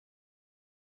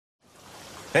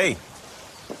Hey.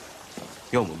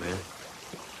 Yo, my man.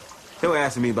 They were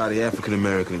asking me about the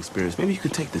African-American experience. Maybe you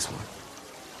could take this one.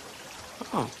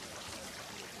 Oh.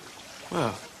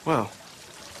 Well.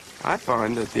 I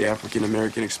find that the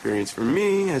African-American experience for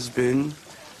me has been,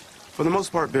 for the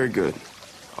most part, very good.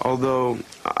 Although,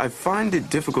 I find it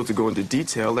difficult to go into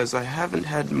detail as I haven't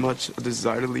had much a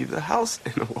desire to leave the house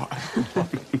in a while.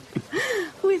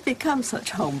 We've become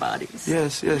such homebodies.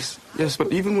 Yes.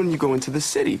 But even when you go into the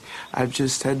city, I've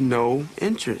just had no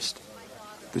interest.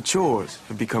 The chores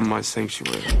have become my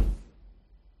sanctuary.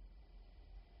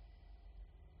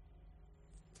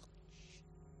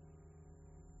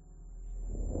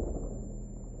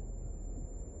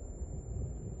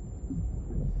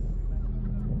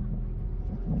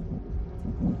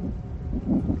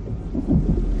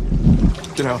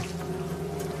 Get out.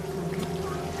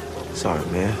 Sorry,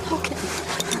 man. Okay.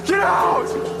 Get out!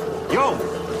 Yo!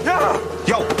 Yeah!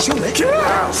 Yo, chill, man. Get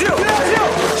out! Chill,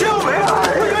 man! Chill!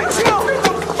 Get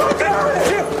the fuck out of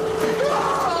here!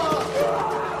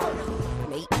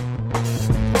 Mate.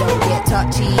 Don't get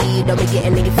touchy, don't be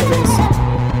getting nigga feelings.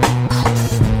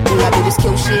 All I do is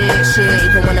kill shit,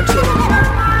 even when I'm chillin'.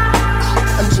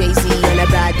 I'm Jay-Z on a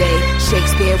bad day,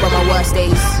 Shakespeare on my worst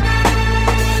days.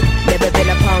 Never been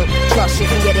a punk, trust you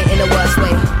can get it in the worst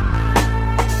way.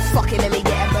 Fucking let me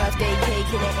get a birthday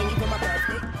cake and it ain't even my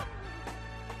birthday.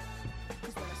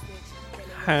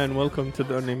 Hi and welcome to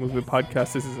the Unnamed Movie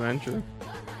Podcast. This is Andrew.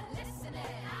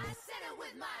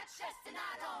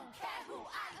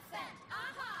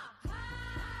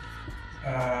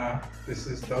 This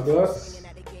is Douglas.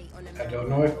 I don't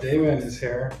know if Damon is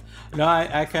here. No,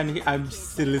 I can. I'm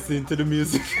still listening to the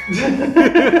music.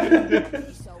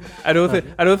 I don't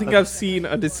think I've seen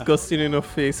a disgusting enough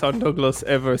face on Douglas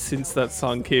ever since that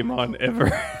song came on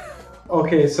ever.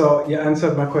 Okay, so you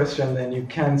answered my question then. You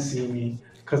can see me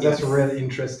because that's really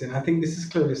interesting. I think this is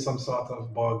clearly some sort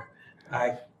of bug.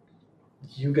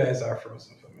 You guys are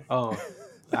frozen for me. Oh,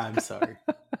 I'm sorry.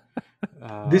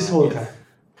 This whole time.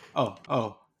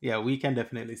 Oh, yeah. We can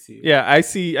definitely see you. Yeah, I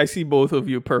see both of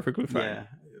you perfectly fine.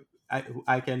 Yeah,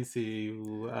 I can see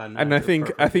you. And I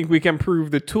think we can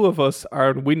prove the two of us are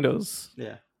on Windows.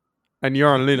 Yeah. And you're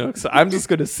on Linux. So I'm just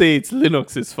gonna say it's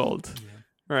Linux's fault. Yeah.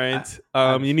 Right?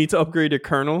 You need to upgrade your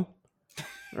kernel.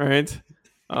 Right?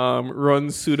 Run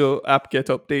sudo apt-get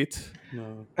update.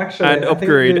 No. Actually, and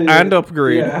upgrade. Yeah,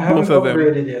 I haven't both of them.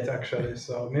 upgraded yet actually,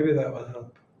 so maybe that will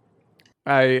help.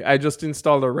 I just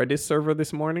installed a Redis server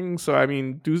this morning, so I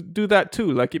mean do that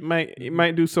too. Like it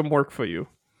might do some work for you.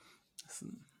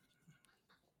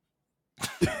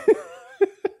 I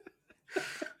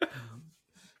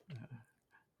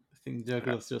think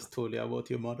Douglas just told you about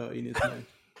your mother in his mind.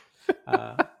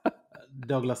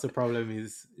 Douglas, the problem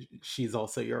is she's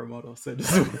also your mother, so it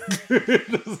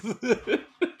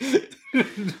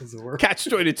doesn't work. Catch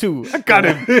 22. I got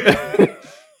him.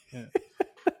 Yeah.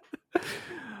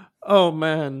 Oh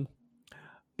man.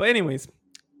 But anyways,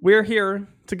 we're here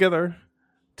together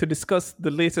to discuss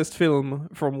the latest film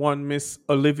from one Miss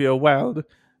Olivia Wilde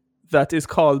that is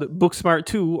called Booksmart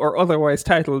 2, or otherwise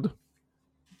titled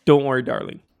Don't Worry,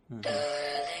 Darling.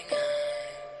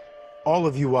 All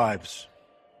of you wives.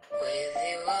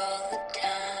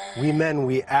 We men,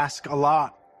 we ask a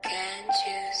lot.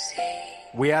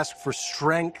 We ask for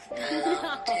strength,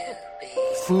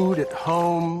 food at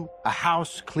home, a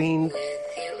house cleaned,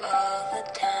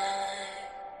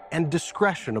 and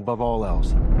discretion above all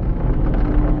else.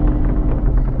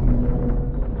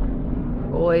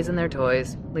 Boys and their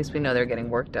toys. At least we know they're getting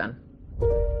work done.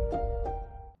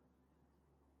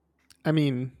 I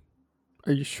mean,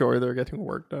 are you sure they're getting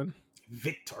work done?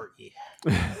 Victory.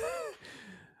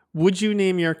 Would you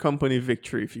name your company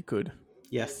Victory if you could?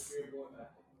 Yes.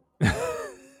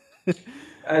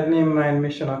 I'd name mine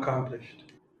Mission Accomplished.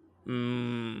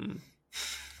 No,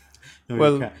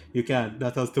 Well, you can't.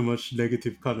 That has too much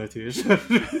negative connotation.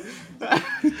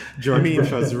 George Bush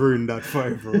has ruined that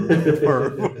forever.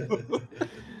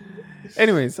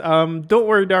 Anyways, Don't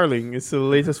Worry, Darling. It's the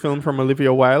latest film from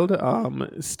Olivia Wilde,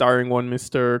 starring one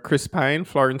Mr. Chris Pine,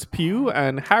 Florence Pugh,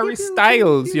 and Harry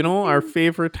Styles. You know, our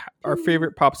favorite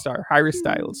pop star, Harry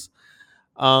Styles.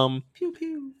 Pew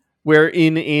pew. We're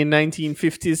in a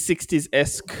 1950s,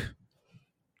 60s-esque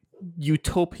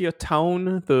utopia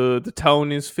town. The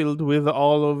town is filled with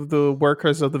all of the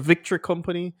workers of the Victory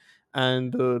Company,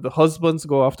 and the husbands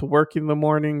go off to work in the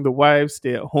morning. The wives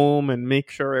stay at home and make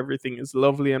sure everything is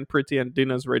lovely and pretty and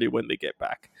dinner's ready when they get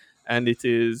back. And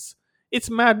it's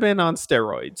Mad Men on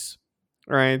steroids,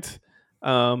 right?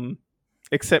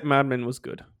 Except Mad Men was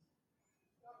good.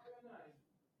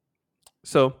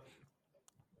 So,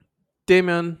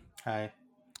 Damien, Hi.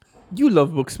 you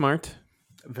love Booksmart.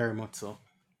 Very much so.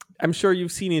 I'm sure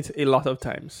you've seen it a lot of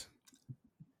times.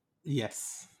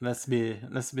 Yes. Let's be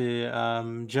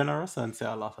generous and say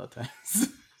a lot of times.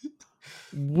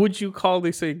 Would you call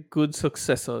this a good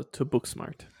successor to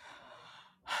Booksmart?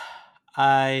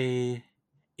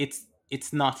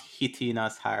 It's not hitting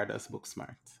as hard as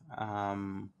Booksmart.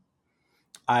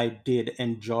 I did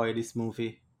enjoy this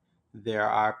movie. There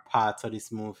are parts of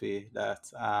this movie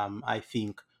that I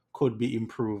think could be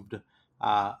improved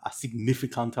a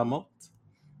significant amount.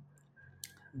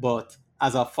 But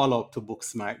as a follow up to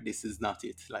Booksmart, this is not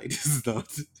it. Like this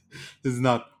is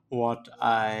not what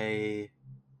I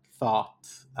thought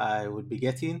I would be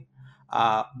getting.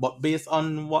 But based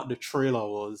on what the trailer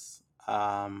was,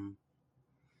 I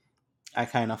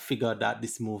kind of figured that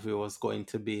this movie was going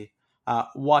to be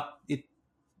what it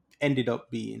ended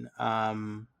up being.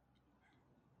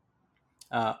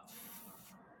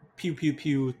 Pew Pew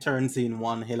Pew turns in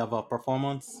one hell of a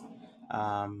performance.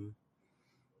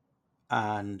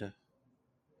 And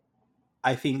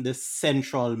I think the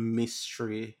central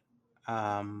mystery,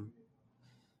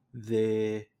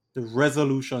 the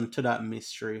resolution to that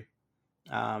mystery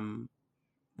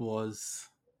was,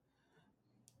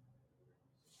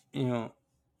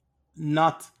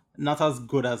 not as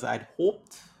good as I'd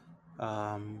hoped,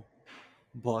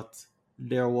 but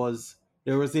there was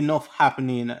enough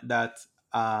happening that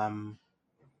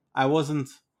I wasn't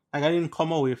like, I didn't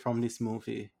come away from this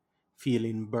movie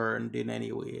feeling burned in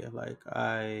any way. Like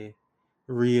I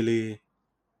didn't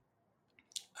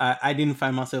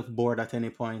find myself bored at any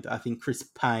point. I think Chris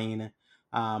Pine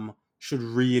should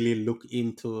really look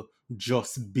into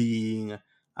just being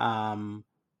bad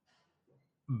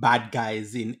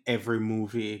guys in every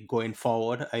movie going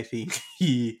forward. I think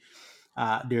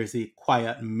there's a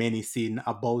quiet menacing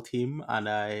about him, and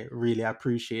I really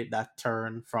appreciate that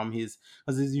turn from his,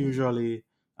 because he's usually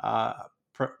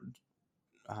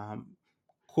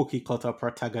cookie cutter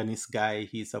protagonist guy.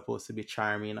 He's supposed to be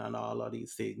charming and all of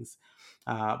these things,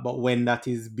 but when that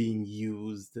is being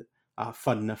used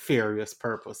for nefarious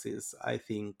purposes, I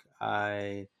think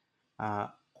I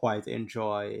quite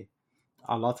enjoy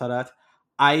a lot of that.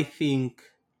 I think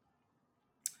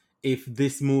if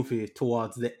this movie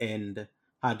towards the end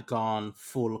had gone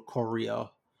full Korea,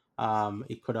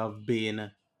 it could have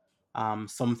been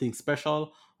something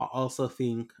special. I also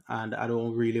think, and I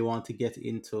don't really want to get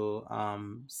into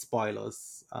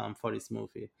spoilers for this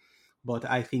movie, but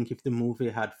I think if the movie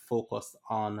had focused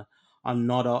on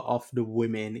another of the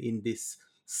women in this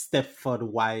Stepford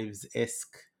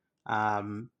Wives-esque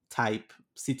type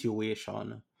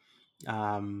situation,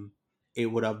 it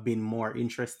would have been more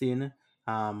interesting.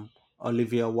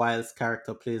 Olivia Wilde's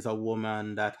character plays a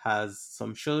woman that has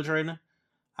some children,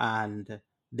 and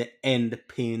the end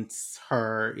paints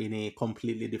her in a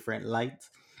completely different light.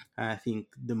 And I think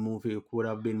the movie would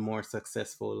have been more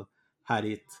successful had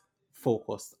it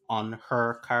focused on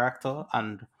her character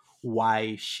and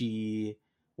why she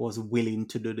was willing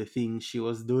to do the things she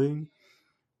was doing.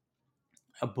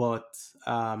 But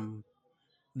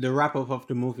the wrap up of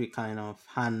the movie kind of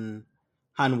hand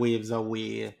waves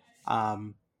away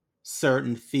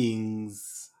certain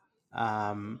things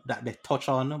that they touch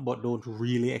on but don't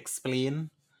really explain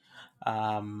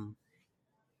at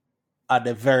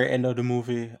the very end of the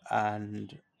movie,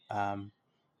 and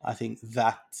I think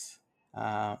that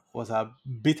was a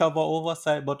bit of an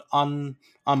oversight, but on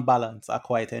balance, I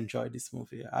quite enjoyed this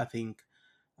movie. I think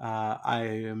I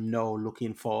am now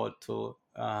looking forward to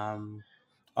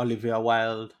Olivia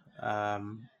Wilde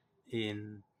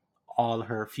in all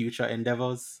her future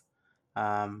endeavors.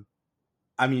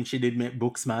 I mean, she did make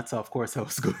Booksmart, so of course I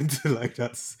was going to like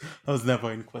that. That was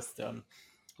never in question.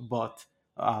 But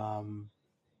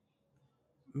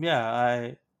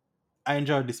yeah, I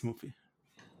enjoyed this movie.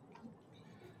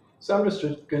 So I'm just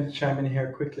going to chime in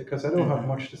here quickly because I don't have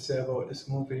much to say about this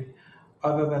movie,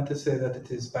 other than to say that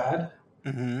it is bad.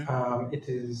 It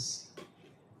is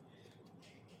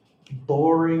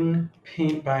boring,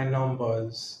 paint by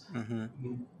numbers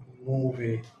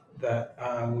movie that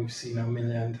we've seen a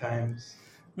million times.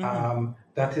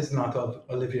 That is not of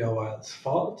Olivia Wilde's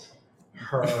fault.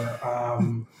 Her,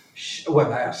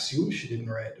 well, I assume she didn't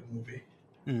write the movie.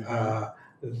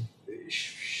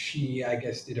 She, I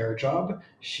guess, did her job.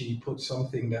 She put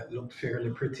something that looked fairly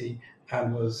pretty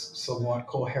and was somewhat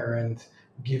coherent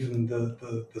given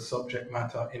the subject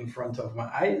matter in front of my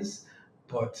eyes.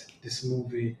 But this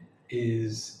movie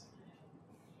is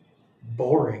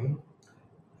boring,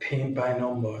 paint by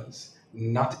numbers,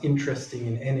 not interesting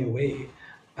in any way,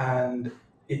 and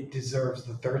it deserves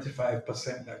the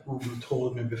 35% that Google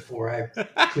told me before I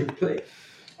click play.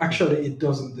 Actually, it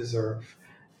doesn't deserve.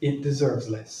 It deserves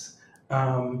less.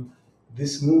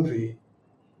 this movie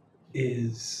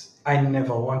is, I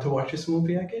never want to watch this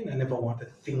movie again. I never want to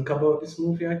think about this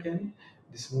movie again.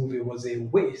 This movie was a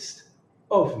waste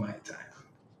of my time.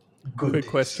 Good Quick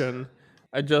days. question.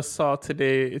 I just saw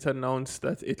today it announced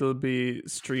that it'll be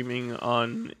streaming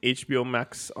on HBO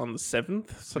Max on the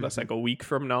 7th. So that's like a week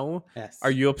from now. Yes.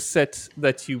 Are you upset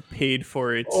that you paid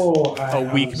for it I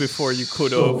a week am before you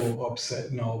could have? So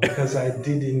upset now because I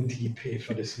did indeed pay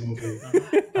for this movie.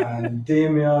 And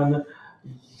Damien,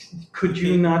 could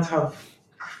you not have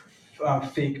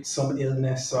faked some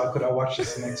illness so I could have watched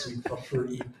this next week for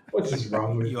free? What is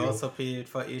wrong with you? You also paid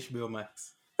for HBO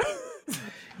Max.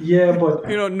 Yeah, but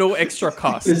No extra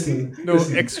cost. listen,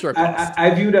 Extra cost.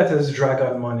 I view that as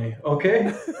dragon money,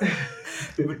 okay?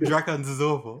 But Dragons is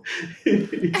over.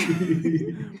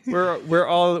 we're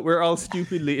all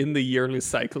stupidly in the yearly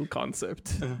cycle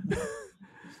concept.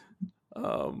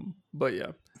 But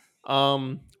yeah.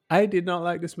 I did not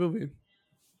like this movie.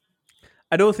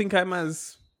 I don't think I'm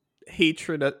as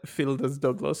hatred-filled as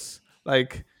Douglas.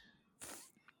 Like,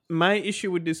 my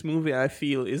issue with this movie, I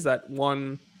feel, is that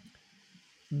one,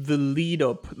 the lead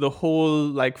up, the whole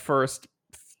like first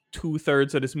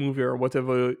 2/3 of this movie or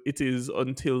whatever it is,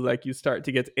 until like you start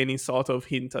to get any sort of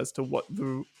hint as to what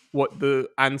the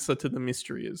answer to the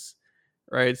mystery is,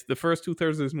 right? The first 2/3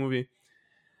 of this movie,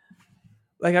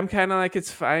 like, I'm kind of like,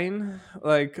 it's fine.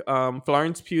 Like,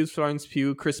 Florence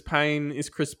Pugh, Chris Pine is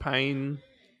Chris Pine,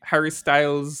 Harry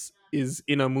Styles is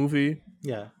in a movie,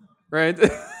 Yeah. right?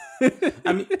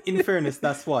 I mean, in fairness,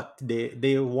 that's what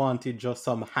they wanted, just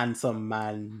some handsome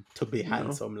man to be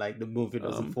handsome. Like, the movie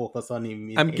doesn't focus on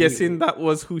him. I'm guessing that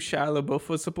was who Shia LaBeouf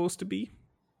was supposed to be,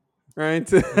 right?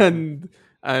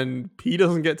 and he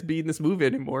doesn't get to be in this movie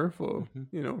anymore for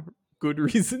good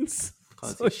reasons.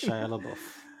 Because So, it's Shia LaBeouf.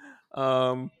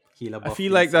 I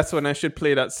feel like that's when I should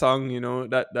play that song,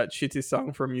 that shitty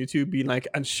song from YouTube, being like,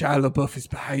 and Shia LaBeouf is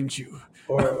behind you.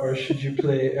 Or should you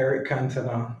play Eric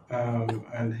Cantona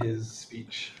and his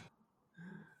speech?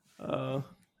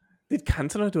 Did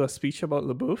Cantona do a speech about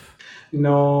LaBeouf?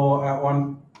 No, at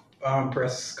one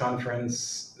press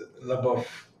conference, LaBeouf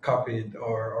copied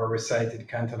or recited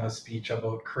Cantona's speech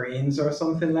about cranes or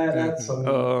something like that.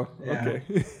 So, Okay.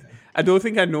 I don't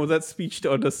think I know that speech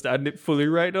to understand it fully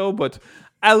right now, but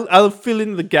I'll fill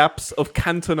in the gaps of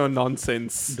Cantona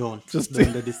nonsense. Don't Just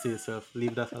let this to yourself.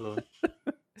 Leave that alone.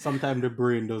 Sometimes the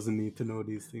brain doesn't need to know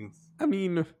these things. I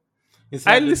mean, It's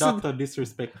like the doctor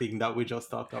disrespect thing that we just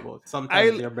talked about.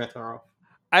 Sometimes they're better off.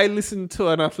 I listened to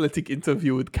an athletic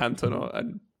interview with Cantona,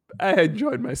 and I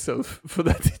enjoyed myself for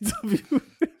that interview.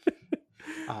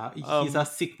 He's a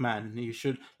sick man. You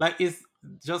should, like, it's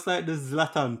just like the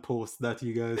Zlatan post that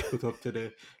you guys put up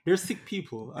today. They're sick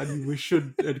people, and we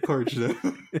should encourage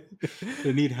them.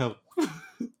 They need help.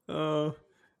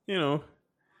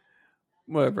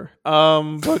 Whatever.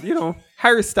 But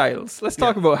Harry Styles. Let's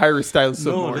talk about Harry Styles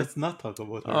some more. No, let's not talk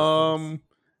about Harry Styles.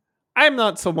 I'm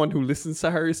not someone who listens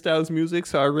to Harry Styles music,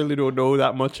 so I really don't know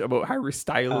that much about Harry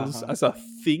Styles as a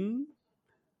thing.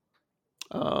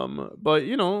 But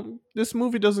this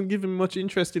movie doesn't give him much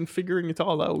interest in figuring it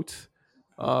all out.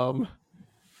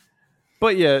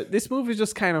 But yeah, this movie is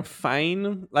just kind of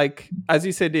fine. Like, as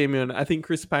you said, Damien, I think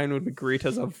Chris Pine would be great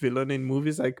as a villain in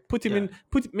movies. Like,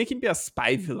 make him be a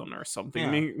spy villain or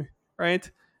something,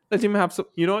 right? Let him have some.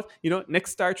 You know what?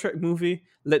 Next Star Trek movie,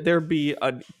 let there be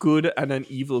a good and an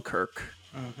evil Kirk,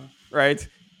 right?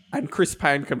 And Chris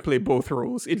Pine can play both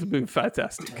roles. It'll be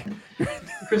fantastic.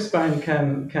 Chris Pine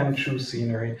can chew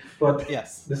scenery, but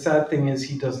yes, the sad thing is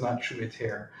he does not chew it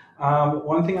here.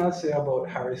 One thing I'll say about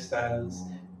Harry Styles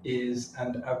is,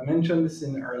 and I've mentioned this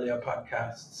in earlier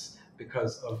podcasts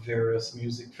because of various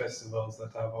music festivals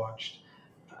that I've watched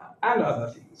and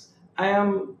other things.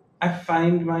 I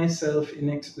find myself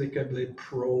inexplicably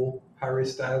pro Harry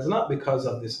Styles, not because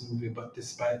of this movie, but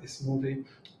despite this movie.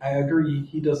 I agree,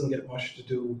 he doesn't get much to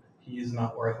do. He is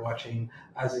not worth watching,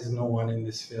 as is no one in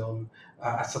this film.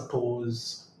 I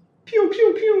suppose pew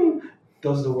pew pew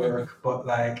does the work, but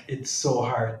like, it's so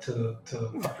hard to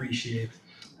appreciate.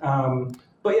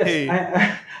 But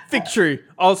yes, Victory.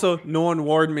 Also, no one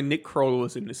warned me Nick Kroll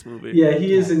was in this movie. Yeah,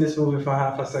 he is in this movie for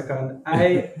half a second.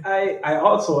 I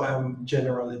also am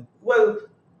generally,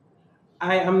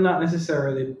 I am not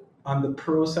necessarily on the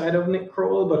pro side of Nick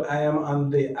Kroll, but I am on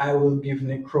the I will give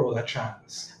Nick Kroll a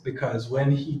chance, because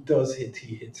when he does hit,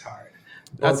 he hits hard.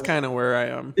 That's kind of where I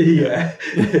am. Yeah.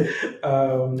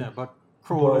 But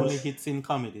Kroll only hits in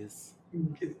comedies.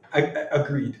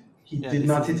 Agreed. He did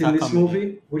not hit in this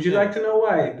movie. Would you like to know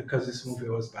why? Because this movie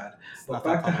was bad. But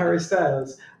back to Harry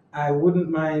Styles, I wouldn't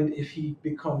mind if he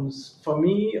becomes, for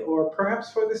me, or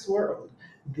perhaps for this world,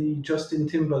 the Justin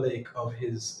Timberlake of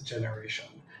his generation.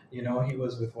 You know, he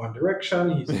was with One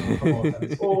Direction. He's now come out on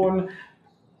his own.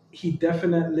 He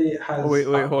definitely has. Oh, wait,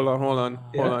 hold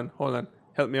Yeah. on.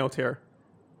 Help me out here.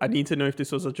 I need to know if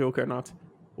this was a joke or not.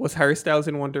 Was Harry Styles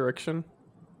in One Direction?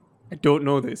 I don't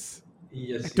know this.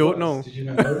 Yes, I he don't was. know. Did you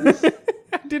not know this?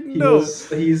 I didn't He know. was.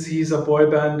 He's a boy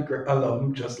band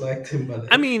alum, just like Timberlake.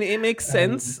 I mean, it makes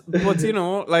sense, but you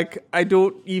know, like I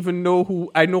don't even know who.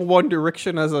 I know One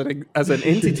Direction as an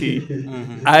entity.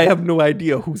 I have no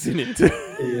idea who's in it.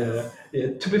 Yeah.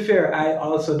 To be fair, I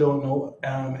also don't know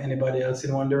anybody else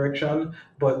in One Direction.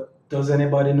 But does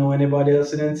anybody know anybody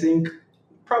else in NSYNC?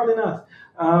 Probably not.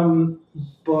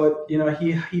 But you know,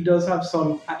 he does have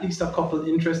at least a couple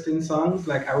interesting songs.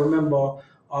 Like I remember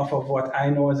off of what I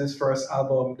know as his first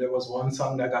album, there was one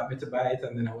song that got me to buy it,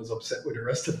 and then I was upset with the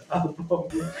rest of the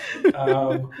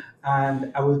album.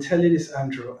 And I will tell you this,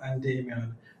 Andrew and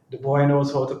Damien, the boy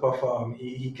knows how to perform.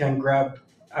 He can grab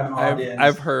an audience.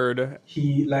 I've heard.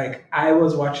 I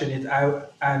was watching it,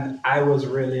 I was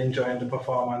really enjoying the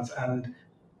performance, and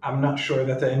I'm not sure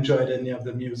that I enjoyed any of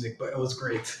the music, but it was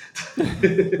great.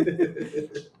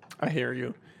 I hear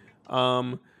you.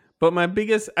 But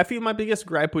I feel my biggest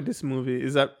gripe with this movie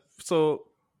is that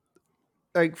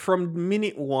like from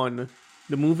minute one,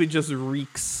 the movie just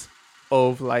reeks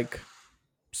of like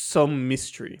some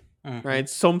mystery, right?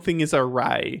 Something is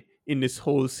awry in this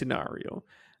whole scenario.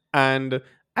 And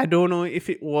I don't know if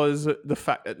it was the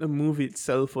fact that the movie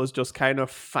itself was just kind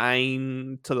of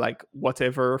fine to like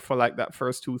whatever for like that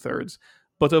first 2/3.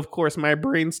 But of course, my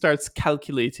brain starts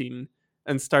calculating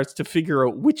and starts to figure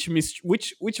out which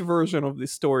version of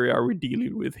this story are we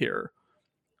dealing with here.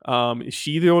 Is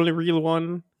she the only real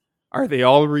one? Are they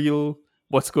all real?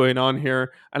 What's going on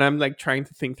here? And I'm like trying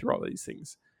to think through all these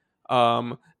things.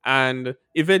 And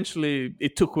eventually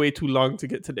it took way too long to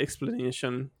get to the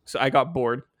explanation, so I got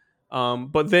bored.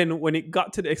 But then when it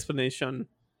got to the explanation,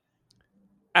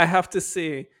 I have to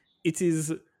say it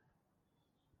is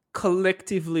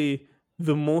collectively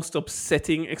the most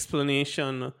upsetting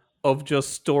explanation of just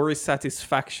story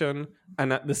satisfaction,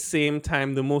 and at the same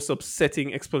time the most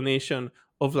upsetting explanation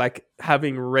of like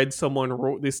having read someone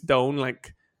wrote this down.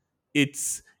 Like it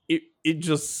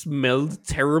just smelled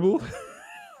terrible.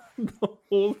 The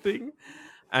whole thing,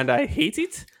 and I hate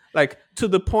it, like to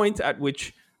the point at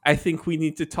which I think we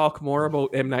need to talk more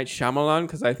about M. Night Shyamalan,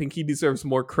 because I think he deserves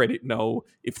more credit now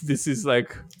if this is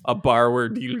like a bar we're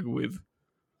dealing with.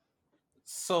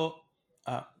 So,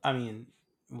 I mean,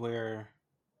 where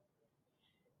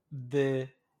the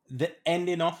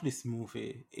ending of this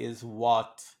movie is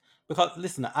what, because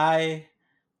listen,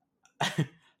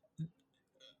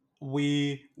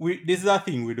 we this is a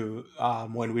thing we do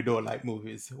when we don't like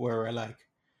movies, where we're like,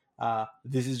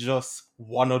 this is just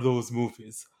one of those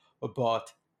movies.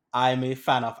 But I'm a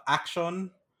fan of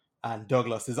action, and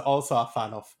Douglas is also a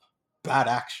fan of bad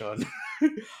action.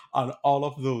 And all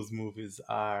of those movies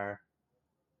are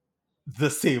the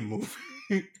same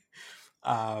movie.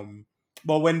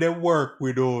 But when they work,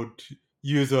 we don't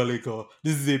usually go,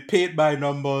 this is a paint by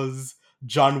numbers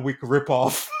John Wick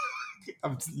ripoff.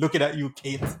 I'm looking at you,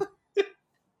 Kate.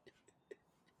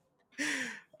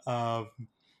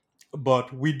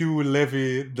 But we do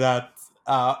levy that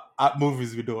at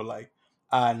movies we don't like.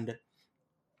 And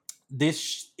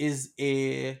this is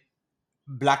a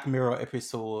Black Mirror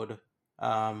episode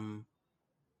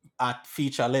at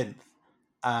feature length.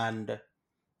 And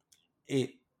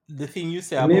the thing you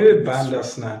say about maybe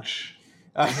Bandersnatch.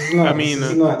 This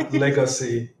is not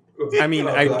Legacy. I mean,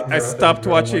 I stopped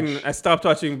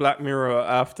watching Black Mirror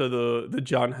after the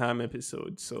John Hamm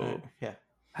episode. So yeah,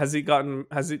 has it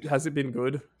been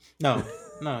good? No,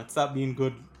 it's not been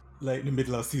good. Like in the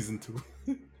middle of season 2.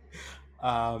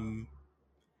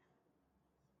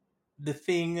 The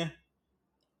thing,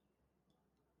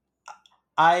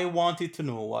 I wanted to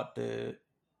know what the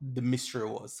mystery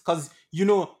was, because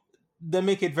they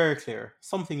make it very clear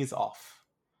something is off,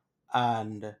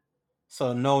 and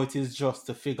so now it is just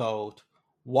to figure out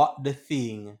what the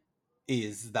thing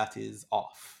is that is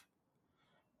off.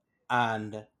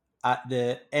 And at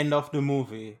the end of the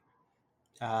movie,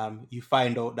 you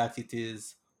find out that it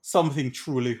is something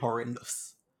truly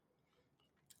horrendous.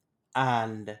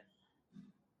 And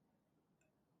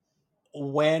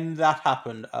when that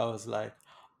happened, I was like,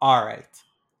 all right,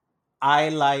 I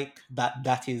like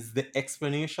that is the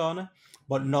explanation,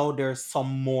 but now there's some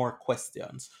more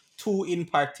questions. 2 in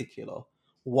particular.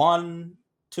 One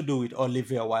to do with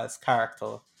Olivia Wilde's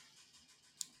character,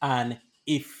 and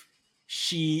if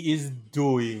she is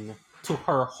doing to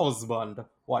her husband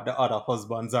what the other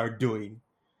husbands are doing.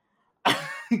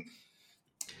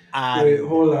 Wait, And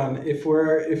hold on. If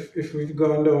we've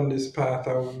gone down this path,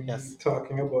 are we yes,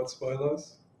 talking about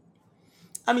spoilers?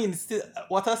 I mean, still,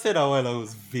 what I said a while ago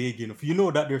was vague enough. You know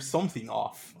that there's something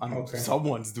off, and Okay.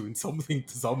 someone's doing something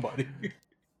to somebody.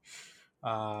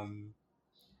 um,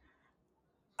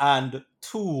 and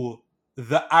two,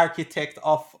 the architect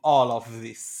of all of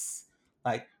this,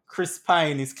 like Chris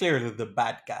Pine, is clearly the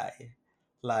bad guy.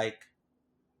 Like,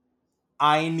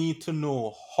 I need to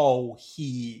know how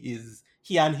he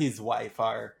and his wife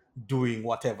are doing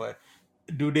whatever.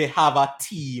 Do they have a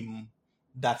team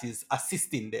that is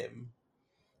assisting them?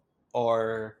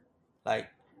 Or like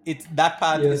it's that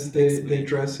part Yes, isn't they explained.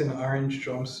 dress in orange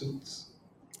jumpsuits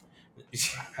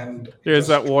and There's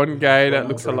that just one guy that run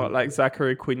looks a over lot like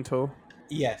Zachary Quinto,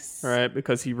 Yes. right?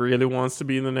 Because he really wants to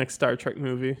be in the next Star Trek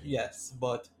movie. Yes,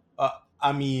 but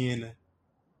I mean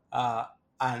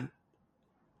and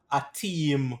a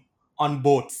team on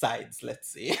both sides, let's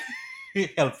say,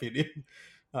 helping him.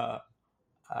 Uh,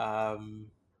 um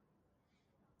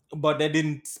but they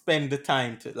didn't spend the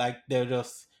time to like they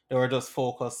were just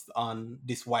focused on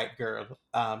this white girl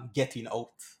getting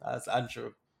out as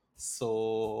Andrew.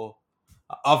 So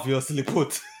obviously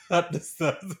put at the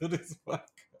start of this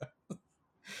podcast.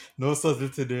 No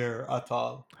subtlety there at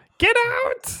all. Get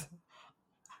out!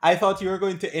 I thought you were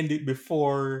going to end it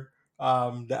before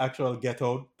the actual get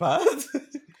out part.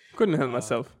 Couldn't help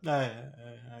myself. I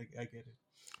get it.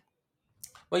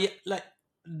 But yeah, like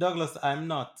Douglas, I'm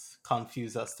not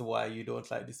confused as to why you don't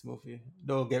like this movie.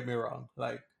 Don't get me wrong.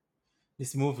 Like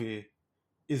this movie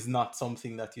is not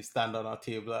something that you stand on a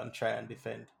table and try and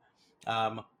defend.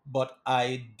 But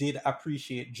I did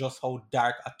appreciate just how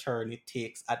dark a turn it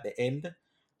takes at the end,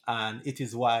 and it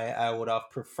is why I would have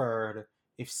preferred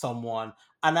if someone.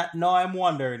 And now I'm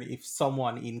wondering if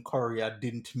someone in Korea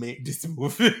didn't make this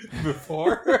movie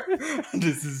before.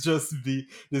 This is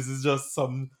just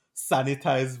some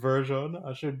sanitized version.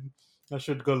 I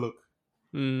should go look.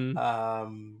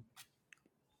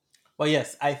 But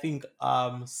yes, I think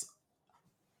an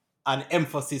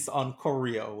emphasis on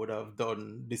Korea would have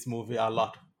done this movie a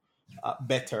lot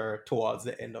better towards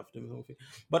the end of the movie.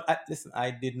 But listen,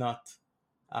 I did not,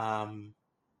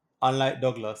 unlike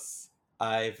Douglas,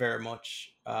 I very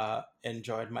much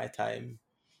enjoyed my time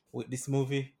with this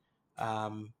movie.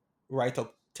 Right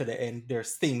up to the end,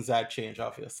 there's things I changed,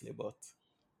 obviously, but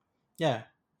yeah,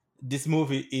 this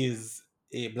movie is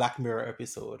a Black Mirror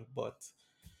episode, but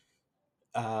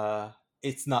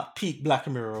it's not peak Black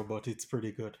Mirror, but it's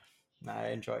pretty good. I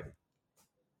enjoyed it.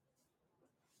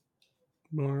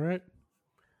 All right.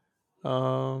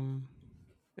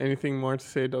 Anything more to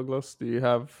say, Douglas? Do you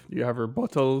have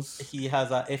rebuttals? He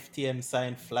has a FTM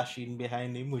sign flashing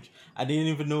behind him, which I didn't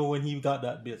even know when he got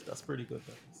that bit. That's pretty good.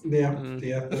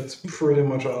 Yeah, that's pretty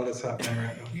much all that's happening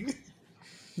right now.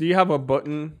 Do you have a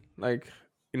button like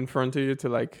in front of you to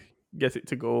like get it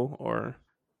to go, or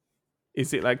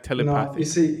is it like telepathic? No, you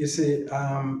see,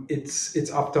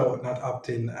 it's opt out, not opt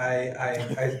in.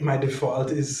 I my default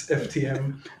is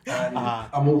FTM, and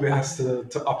a movie has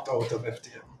to opt out of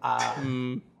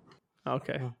FTM.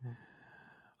 Okay.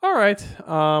 All right.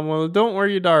 Well, don't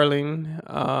worry, darling.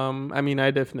 I mean,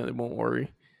 I definitely won't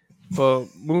worry. But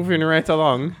moving right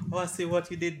along. Oh, I see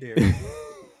what you did there.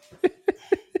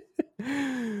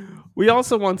 We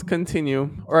also want to continue,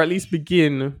 or at least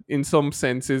begin, in some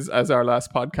senses, as our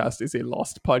last podcast is a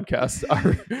lost podcast.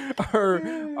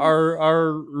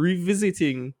 Our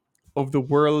revisiting of the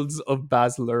worlds of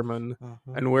Baz Luhrmann,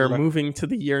 and we're moving to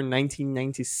the year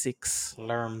 1996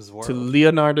 Lerm's world. to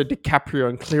Leonardo DiCaprio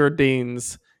and Claire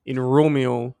Danes in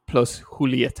Romeo plus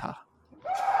Julieta.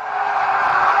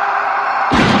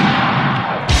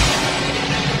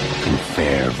 In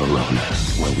fair Verona,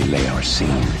 where we lay our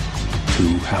scene,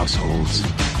 two households,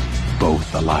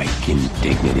 both alike in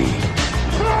dignity.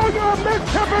 Throw your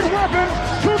mid-tempered weapons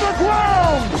to the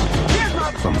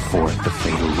ground! From forth the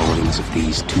fatal loins of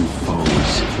these two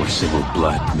foes, where civil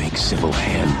blood makes civil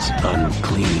hands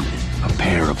unclean, a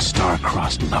pair of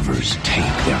star-crossed lovers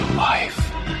take their life.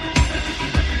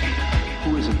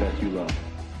 Who is it that you love?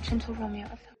 Gentle Romeo.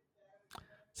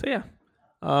 So yeah,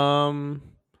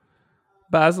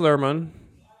 Baz Luhrmann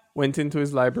went into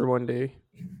his library one day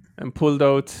and pulled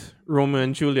out Romeo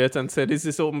and Juliet and said, "Is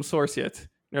this open source yet?" And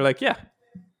they're like, "Yeah."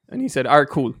 And he said, "All right,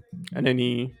 cool." And then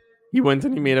he went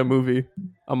and he made a movie,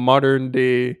 a modern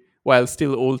day, while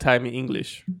still old timey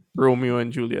English, Romeo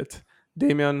and Juliet.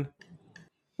 Damien,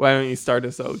 why don't you start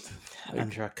us out?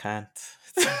 Andrea can't.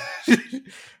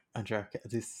 Andrea,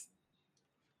 this.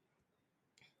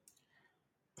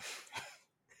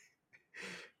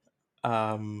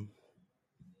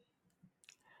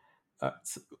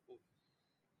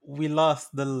 we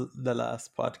lost the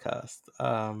last podcast,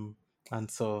 and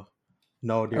so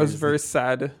now I was there's very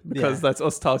sad because yeah. that's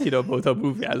us talking about a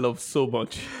movie I love so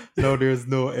much. Now there's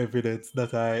no evidence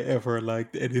that I ever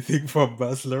liked anything from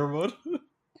Baz Luhrmann.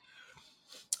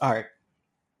 All right.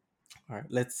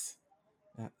 Let's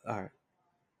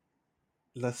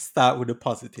start with the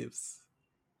positives.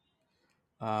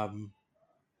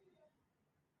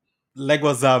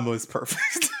 Leguizamo is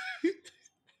perfect.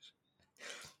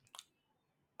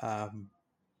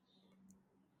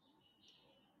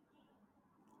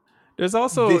 There's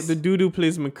also the dude who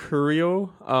plays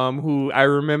Mercurio, who I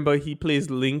remember he plays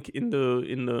Link in the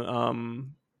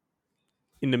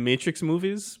Matrix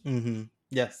movies. Mm-hmm.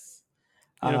 Yes.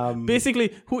 You know,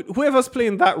 basically, whoever's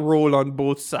playing that role on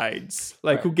both sides,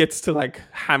 like Right. who gets to like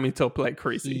ham it up like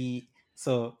crazy.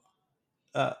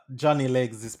 Johnny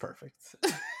Legs is perfect.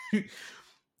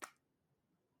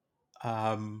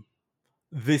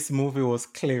 This movie was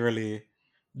clearly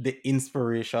the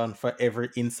inspiration for every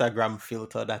Instagram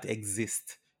filter that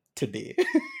exists today.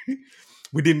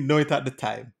 We didn't know it at the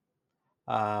time.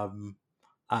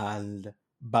 And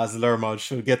Baz Luhrmann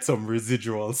should get some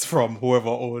residuals from whoever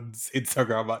owns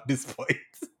Instagram at this point.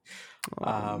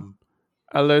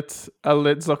 I'll let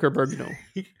Zuckerberg know.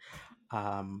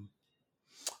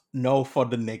 Now for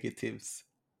the negatives.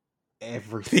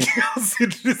 Everything else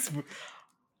in this movie.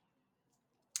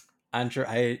 Andrew,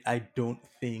 I don't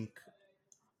think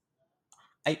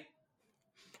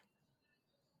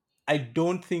I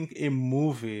don't think a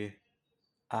movie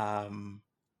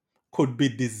could be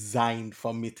designed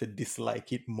for me to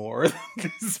dislike it more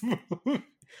than this movie.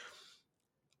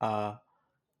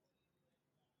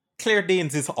 Claire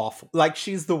Danes is awful. Like,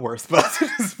 she's the worst part of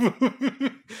this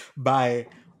movie. By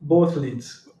both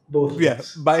leads.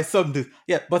 By some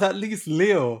but at least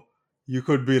Leo, you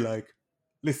could be like,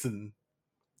 listen,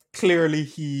 clearly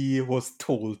he was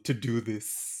told to do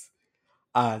this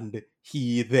and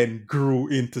he then grew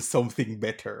into something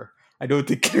better. I don't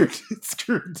think Claire Danes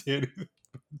grew into anything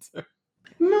better.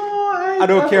 No, I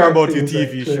don't care about your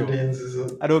TV show.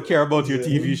 I don't care about your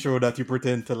TV show that you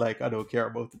pretend to like. I don't care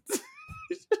about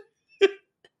it.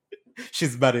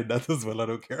 She's bad in that as well. I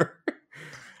don't care.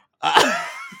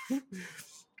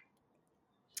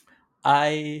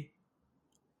 I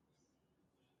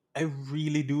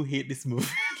really do hate this movie.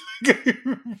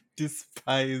 I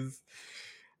despise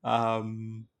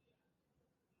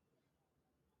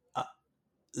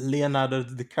Leonardo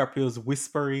DiCaprio's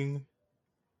whispering.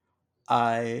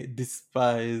 I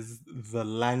despise the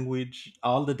language,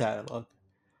 all the dialogue.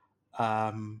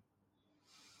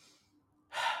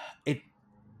 It,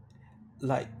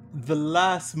 like, the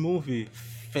last movie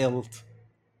felt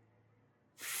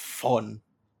fun.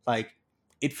 Like,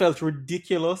 it felt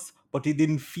ridiculous, but it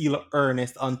didn't feel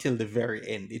earnest until the very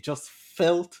end. It just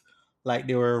felt like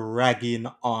they were ragging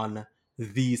on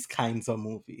these kinds of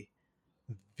movie.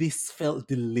 This felt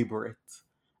deliberate,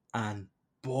 and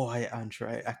boy, Andrew,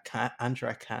 I can't.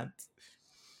 Andrew,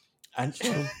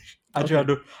 I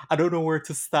don't know where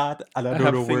to start, and I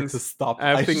don't know where to stop.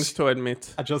 I have things to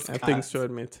admit. I just have can't. things to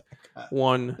admit.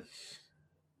 One,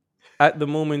 at the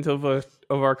moment of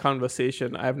our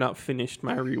conversation, I have not finished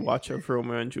my rewatch of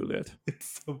Romeo and Juliet.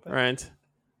 It's so bad. Right.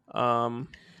 I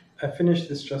finished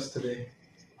this just today,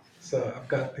 so I've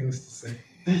got things to say.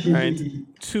 Right.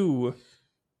 2,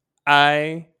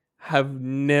 I have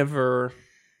never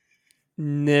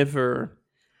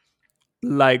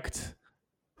liked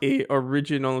a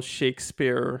original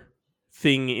Shakespeare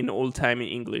thing in old-timey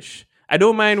English. I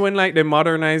don't mind when like they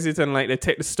modernize it and like they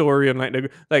take the story and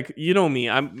like you know me.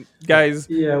 I'm guys.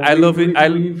 Yeah, I love it.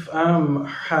 We've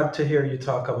had to hear you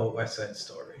talk about West Side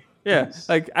Story. Yeah, Please.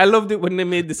 like I loved it when they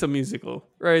made this a musical,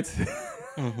 right?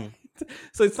 Mm-hmm.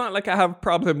 So it's not like I have a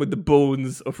problem with the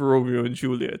bones of Romeo and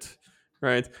Juliet,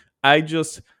 right? I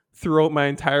just throughout my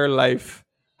entire life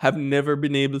have never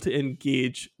been able to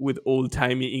engage with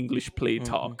old-timey English play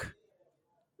talk,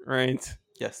 right?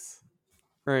 Yes.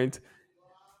 Right.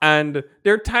 And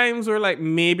there are times where like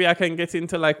maybe I can get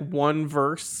into like one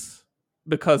verse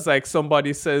because like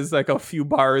somebody says like a few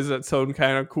bars that sound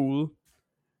kind of cool.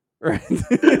 Right. These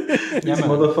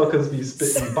motherfuckers be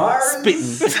spitting bars.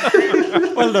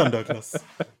 Well done, Douglas.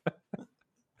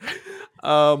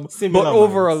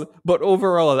 But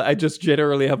overall, I just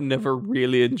generally have never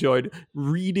really enjoyed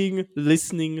reading,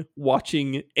 listening,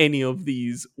 watching any of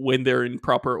these when they're in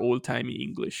proper old-timey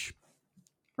English.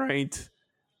 Right.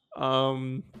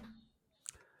 And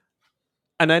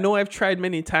I know I've tried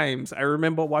many times. I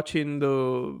remember watching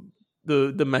the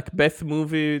Macbeth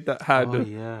movie that had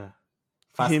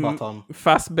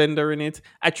Fassbender in it.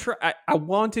 I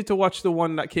wanted to watch the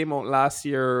one that came out last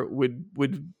year with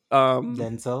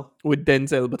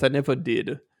Denzel, but I never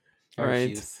did.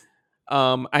 Right.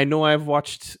 I know I've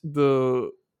watched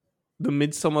the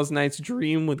Midsummer's Night's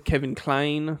Dream with Kevin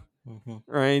Kline.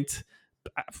 Right.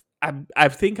 I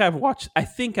think I watched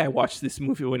this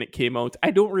movie when it came out.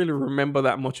 I don't really remember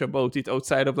that much about it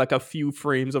outside of like a few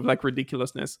frames of like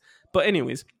ridiculousness. But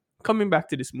anyways, coming back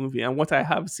to this movie and what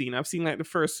I've seen like the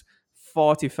first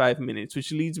 45 minutes,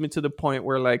 which leads me to the point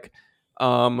where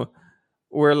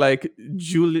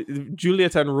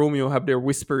Juliet and Romeo have their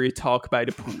whispery talk by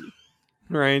the pool,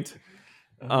 right?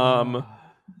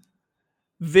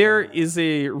 There is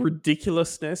a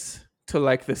ridiculousness to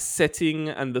like the setting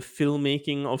and the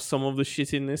filmmaking of some of the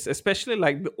shit in this, especially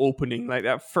like the opening, like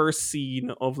that first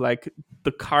scene of like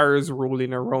the cars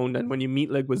rolling around, and when you meet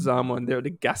Leguizamo and they're at the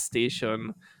gas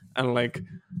station, and like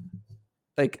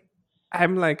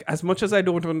I'm like, as much as I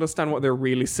don't understand what they're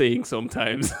really saying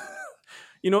sometimes,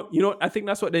 you know, I think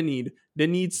that's what they need. They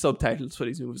need subtitles for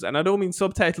these movies, and I don't mean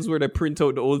subtitles where they print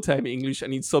out the old time English. I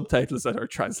need subtitles that are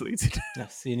translated.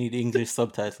 Yes, you need English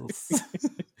subtitles.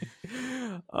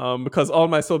 Because all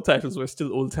my subtitles were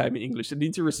still old time English. I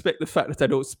need to respect the fact that I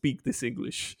don't speak this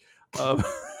English.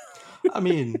 I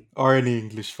mean, or any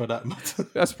English for that matter.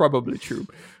 That's probably true.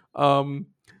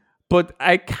 But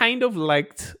I kind of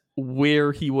liked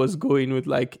where he was going with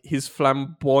like his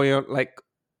flamboyant, like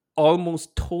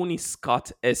almost Tony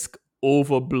Scott-esque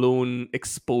overblown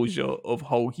exposure of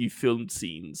how he filmed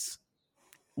scenes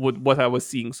with what I was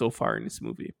seeing so far in this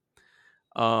movie.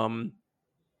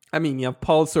 I mean, you have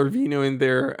Paul Sorvino in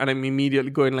there, and I'm immediately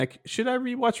going like, should I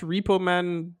rewatch Repo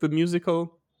Man, the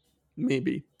musical?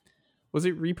 Maybe. Was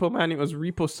it Repo Man? It was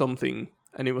Repo something,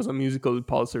 and it was a musical with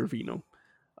Paul Sorvino.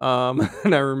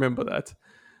 And I remember that.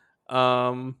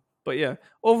 But yeah,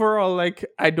 overall, like,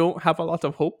 I don't have a lot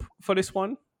of hope for this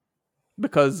one,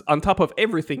 because on top of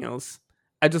everything else,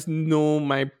 I just know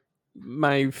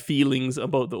my feelings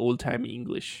about the old time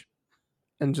English,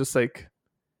 and just like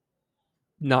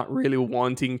not really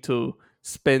wanting to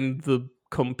spend the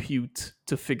compute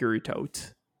to figure it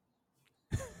out.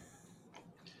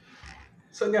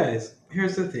 So guys,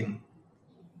 here's the thing.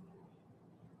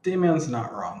 Damien's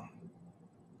not wrong.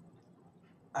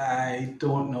 I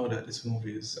don't know that this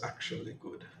movie is actually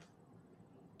good,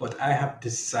 but I have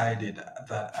decided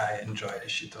that I enjoy the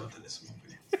shit out of this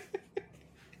movie.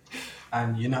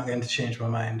 And you're not going to change my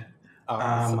mind.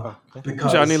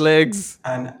 Because Johnny Legs.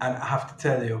 And I have to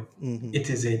tell you, it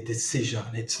is a decision.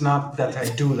 It's not that I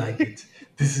do like it.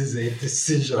 This is a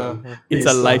decision. It's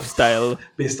a lifestyle.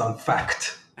 Based on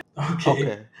fact.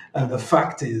 Okay. And the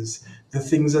fact is, the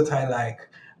things that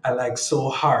I like so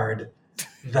hard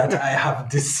that I have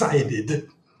decided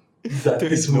that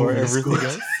this movie is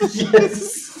good.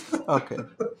 Yes. Okay.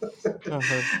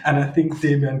 And I think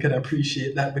Damien can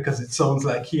appreciate that, because it sounds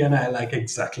like he and I like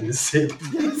exactly the same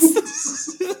things. Yes.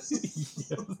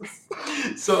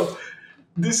 So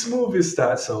this movie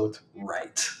starts out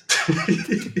right.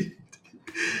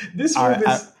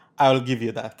 I'll give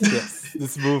you that. Yes,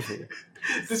 this movie.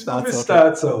 This movie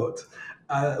starts out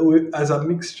as a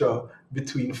mixture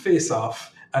between Face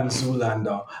Off and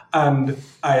Zoolander, and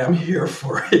I am here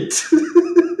for it.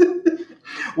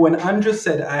 When Andrew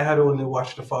said I had only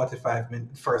watched the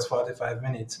first 45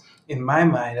 minutes, in my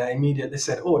mind, I immediately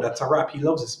said, oh, that's a wrap. He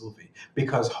loves this movie.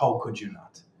 Because how could you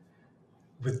not?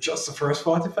 With just the first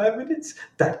 45 minutes,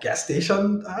 that gas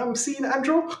station scene,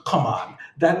 Andrew, come on.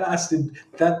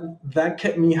 That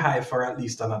kept me high for at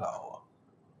least another hour.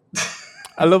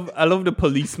 I love the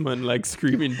policeman like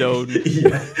screaming down.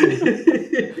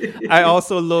 I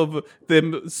also love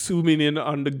them zooming in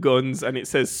on the guns, and it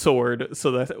says sword,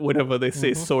 so that whenever they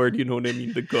say sword, you know they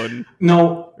mean the gun.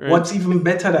 No, right? What's even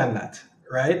better than that,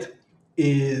 right,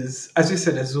 is, as you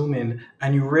said, a zoom in,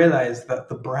 and you realize that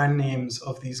the brand names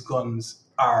of these guns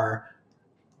are,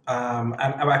 and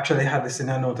I've actually had this in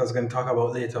a note I was going to talk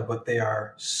about later, but they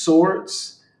are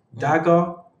swords,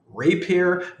 dagger,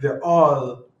 rapier. They're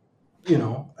all,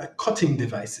 cutting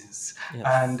devices,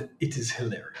 and it is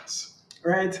hilarious.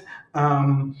 Right?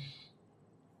 John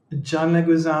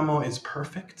Leguizamo is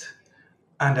perfect,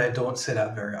 and I don't say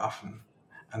that very often.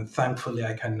 And thankfully,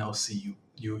 I can now see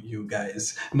you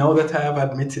guys. Now that I have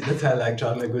admitted that I like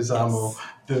John Leguizamo,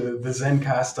 the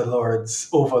Zencastr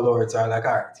overlords are like,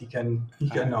 all right, he can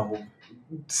now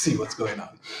see what's going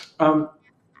on.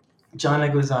 John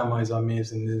Leguizamo is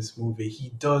amazing in this movie. He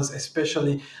does,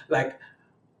 especially like,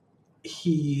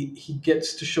 he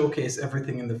gets to showcase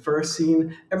everything in the first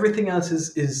scene. Everything else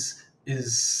is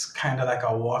is kind of like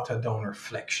a watered down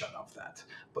reflection of that.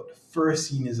 But the first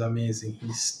scene is amazing.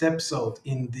 He steps out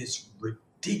in this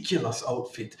ridiculous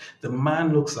outfit. The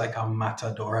man looks like a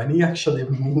matador, and he actually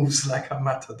moves like a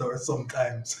matador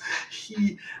sometimes.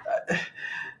 He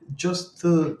just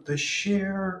the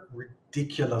sheer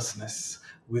ridiculousness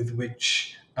with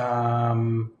which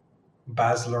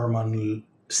Baz Luhrmann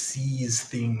sees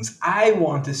things. I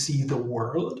want to see the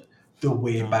world the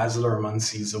way Baz Luhrmann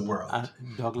sees the world.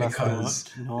 Douglas,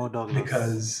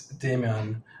 because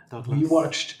Damien, Douglas. we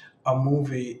watched a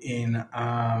movie in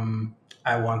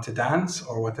I Want to Dance,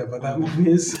 or whatever that movie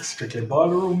is, Strictly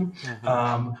Ballroom.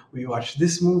 We watched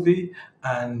this movie,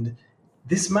 and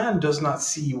this man does not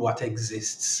see what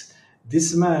exists.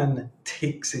 This man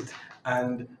takes it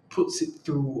and puts it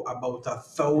through about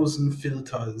 1,000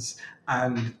 filters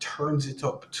and turns it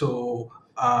up to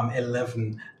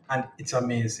 11, and it's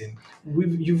amazing.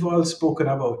 You've all spoken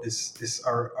about this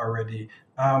already.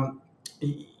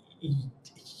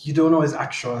 You don't know his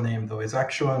actual name, though. His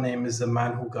actual name is the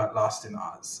man who got lost in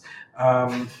Oz.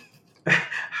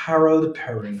 Harold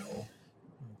Perrineau,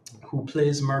 who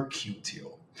plays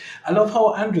Mercutio. I love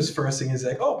how Andrew's first thing is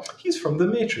like, oh, he's from The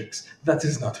Matrix. That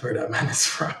is not where that man is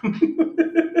from.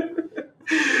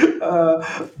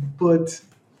 But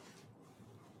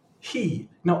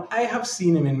now I have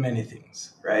seen him in many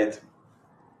things, right?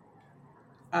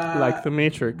 Like The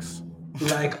Matrix.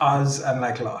 Like Oz and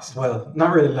like Lost. Well,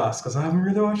 not really Lost, because I haven't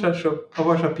really watched that show. I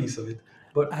watched a piece of it.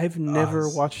 But I've never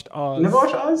watched Oz. Never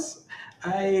watched Oz?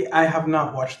 I have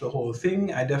not watched the whole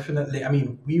thing.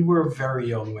 We were very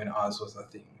young when Oz was a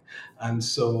thing. And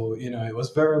so, it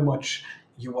was very much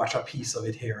you watch a piece of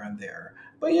it here and there.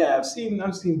 But yeah, I've seen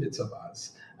bits of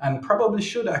Oz. And probably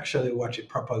should actually watch it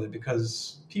properly,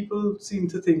 because people seem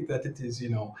to think that it is,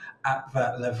 at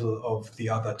that level of the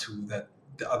other two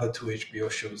HBO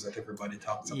shows that everybody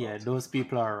talks about. Yeah, those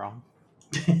people are wrong.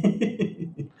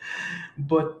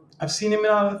 But I've seen him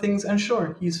in other things, and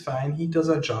sure, he's fine. He does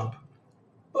a job.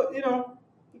 But,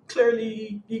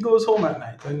 clearly he goes home at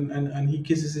night and he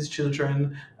kisses his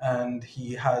children, and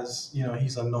he has,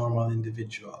 he's a normal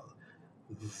individual.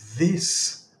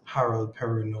 This Harold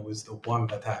Perrineau is the one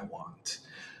that I want.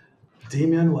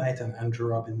 Damian White and Andrew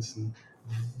Robinson,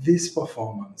 this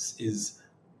performance is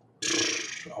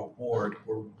award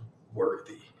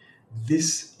worthy.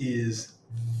 This is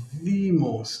the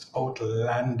most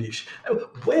outlandish.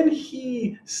 When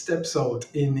he steps out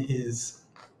in his,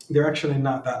 they're actually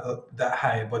not that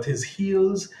high, but his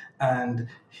heels and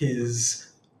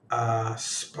his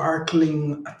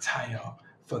sparkling attire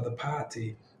for the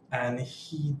party, and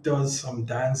he does some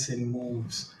dancing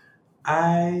moves.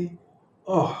 One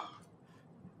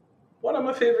of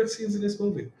my favorite scenes in this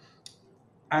movie.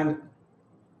 And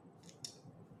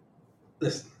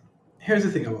listen, here's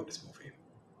the thing about this movie.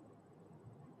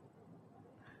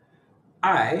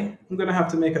 I am going to have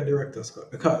to make a director's cut,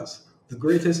 because the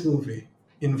greatest movie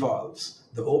involves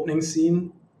the opening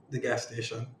scene, the gas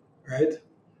station, right?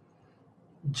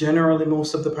 Generally,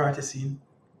 most of the party scene.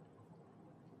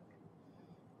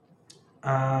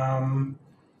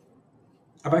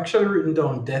 I've actually written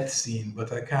down death scene,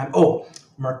 but I can't. Oh,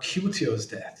 Mercutio's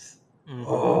death.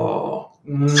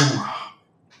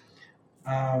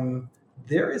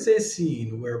 There is a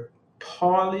scene where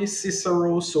Paulie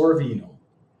Cicero Sorvino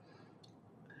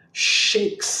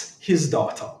shakes his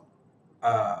daughter,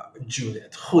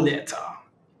 Julieta.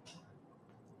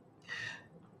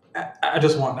 I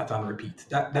just want that on repeat.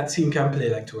 That scene can play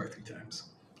like 2 or 3 times.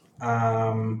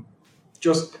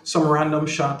 Just some random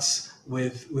shots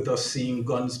with us seeing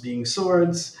guns being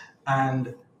swords.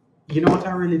 And you know what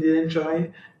I really did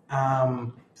enjoy?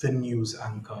 The news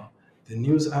anchor. The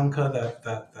news anchor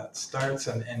that starts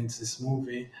and ends this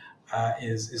movie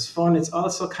is fun. It's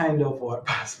also kind of what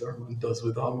Baz Luhrmann does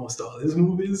with almost all his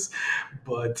movies,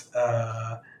 but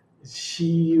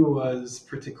she was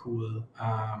pretty cool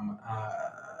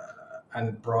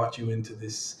and brought you into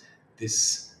this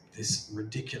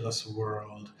ridiculous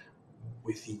world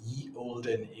with ye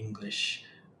olden English.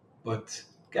 But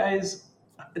guys,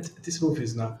 this movie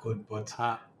is not good, but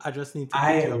I just need to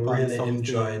I really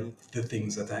enjoyed the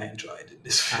things that I enjoyed in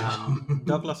this film.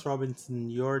 Douglas Robinson,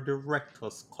 your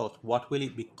director's cut, what will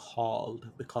it be called?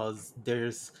 Because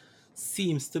there's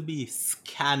seems to be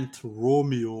scant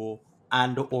Romeo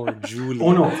and or Juliet.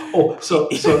 Oh no! Oh, so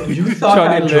you thought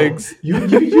I joked.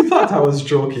 You thought I was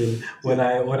joking when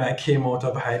I came out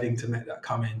of hiding to make that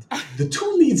comment. The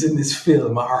 2 leads in this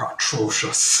film are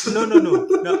atrocious.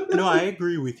 No, I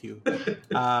agree with you.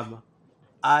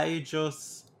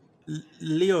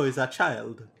 Leo is a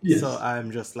child, yes. So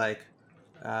I'm just like,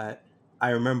 I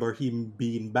remember him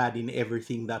being bad in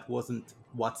everything that wasn't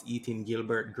What's Eating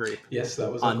Gilbert Grape. Yes,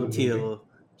 that was a good movie. Until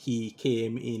he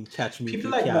came in Catch Me People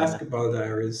If like You Can. Basketball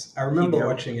Diaries. I remember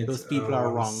watching it. Those people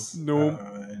are wrong.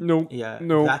 No. Yeah,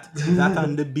 no. That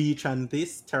on the beach and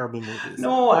this terrible movies.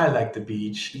 No, I like The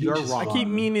Beach. You're wrong. I keep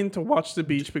meaning to watch The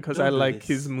Beach because Don't I do like this.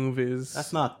 his movies.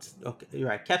 That's not okay. You're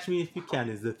right. Catch Me If You Can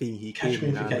is the thing he Catch came Me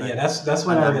in If You on, Can. like- Yeah, that's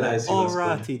when and I I'm realized he like, was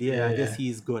right, good. yeah, I guess Yeah.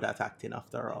 he's good at acting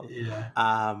after all.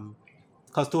 Yeah.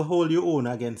 Because to hold your own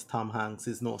against Tom Hanks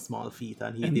is no small feat,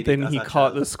 and he and did then it as he a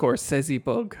caught child. the Scorsese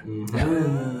bug.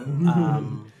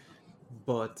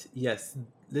 But yes,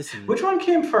 listen. Which one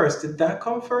came first? Did that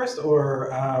come first or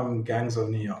Gangs of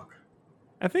New York?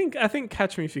 I think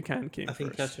Catch Me If You Can came I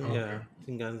think first. Catch Me, yeah. I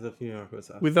think Gangs of New York was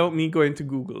after. Without me going to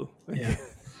Google. Yeah.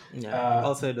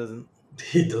 Also, it doesn't.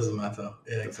 It doesn't matter.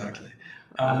 Yeah, exactly.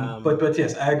 But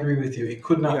yes, I agree with you. It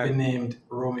could not be named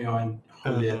Romeo and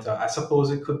Juliet. I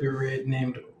suppose it could be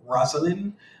named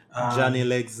Rosalind. Johnny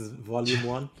Legs Volume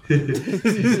 1.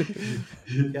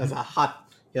 He has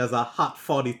a hot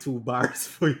 42 bars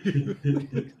for you.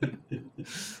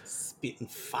 Spitting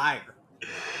fire.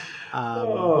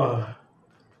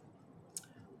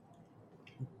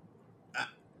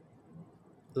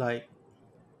 Like,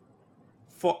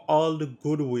 for all the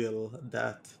goodwill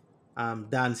that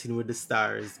Dancing with the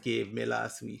Stars gave me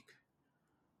last week,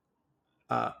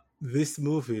 this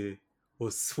movie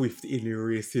was swift in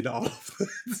erasing all of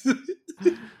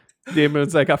it.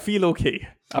 Damon's like, I feel okay.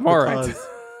 I'm all right.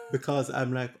 Because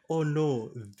I'm like, oh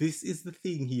no, this is the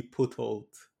thing he put out.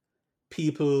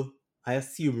 People, I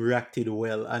assume, reacted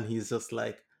well, and he's just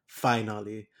like,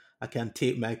 finally, I can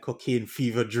take my cocaine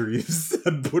fever dreams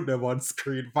and put them on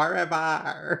screen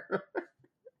forever.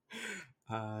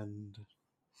 And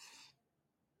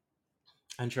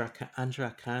Andrea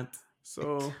can't.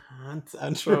 So,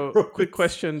 Andrea quick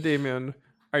question, Damien.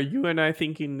 Are you and I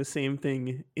thinking the same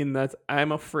thing in that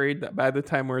I'm afraid that by the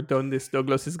time we're done this,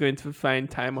 Douglas is going to find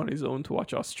time on his own to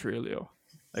watch Australia?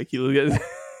 Like he'll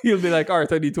be like, all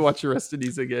right, I need to watch the rest of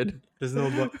these again. There's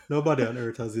nobody on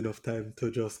earth has enough time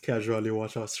to just casually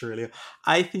watch Australia.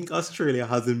 I think Australia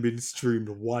hasn't been streamed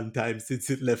one time since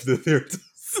it left the theaters.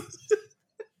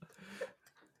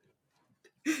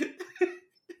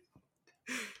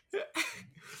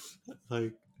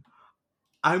 Like,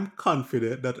 I'm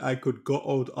confident that I could go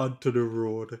out onto the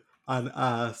road and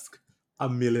ask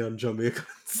 1 million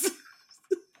Jamaicans,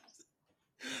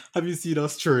 have you seen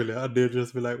Australia? And they'll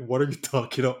just be like, what are you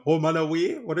talking about? Home and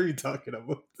away? What are you talking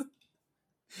about?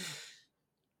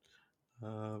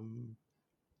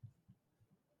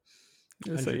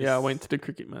 So yeah, I went to the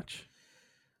cricket match.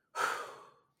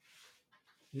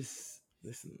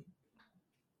 Listen.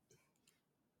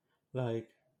 Like,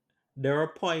 there are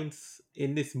points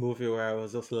in this movie where I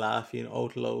was just laughing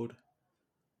out loud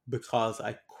because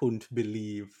I couldn't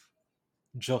believe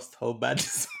just how bad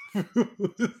this movie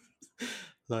was.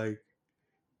 Like,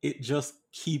 it just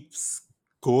keeps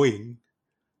going,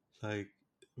 like,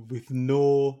 with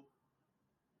no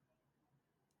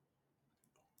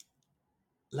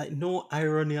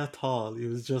irony at all. It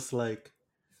was just like,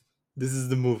 this is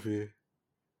the movie,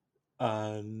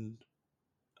 and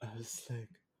I was like,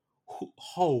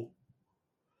 how?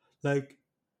 Like,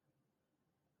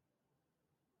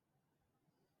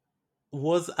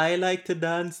 was I Like to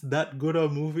Dance that good a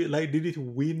movie? Like, did it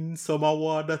win some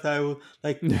award that I was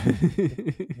like,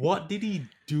 what did he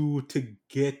do to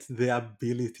get the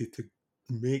ability to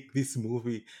make this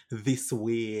movie this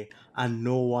way, and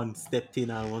no one stepped in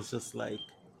and was just like,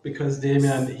 because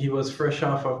Damien, he was fresh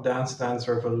off of Dance Dance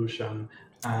Revolution,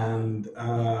 and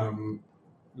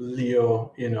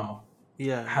Leo,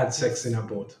 had sex in a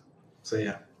boat. So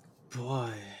yeah.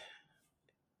 Boy.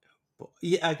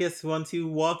 Yeah, I guess once you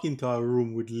walk into a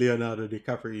room with Leonardo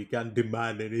DiCaprio, you can't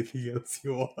demand anything else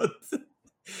you want.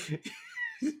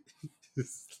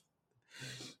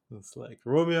 It's like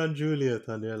Romeo and Juliet,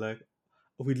 and they're like,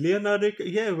 with Leonardo,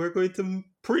 yeah, we're going to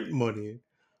print money.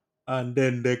 And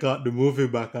then they got the movie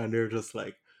back, and they're just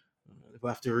like, we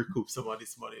have to recoup some of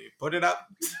this money. Put it up.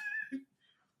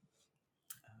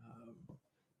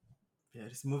 Yeah,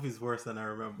 this movie's worse than I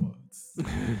remember.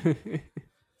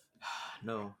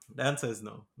 No. The answer is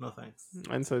no. No thanks.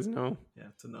 Answer is no. Yeah,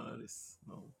 to none of this.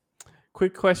 No.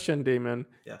 Quick question, Damon.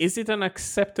 Yes. Is it an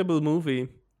acceptable movie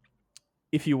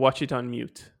if you watch it on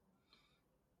mute?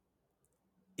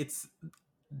 It's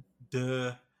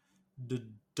the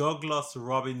Douglas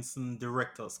Robinson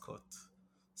director's cut.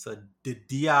 So the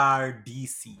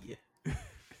DRDC.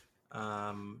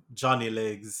 Johnny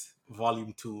Legs,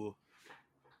 Volume 2.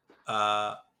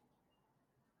 I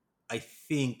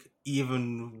think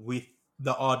even with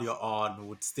the audio on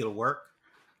would still work.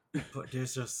 But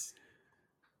there's just...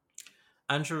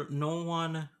 Andrew, no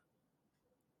one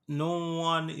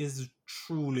is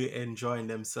truly enjoying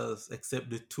themselves except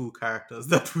the two characters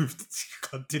that we've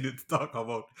continued to talk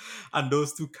about. And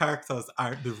those two characters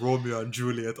aren't the Romeo and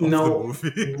Juliet of the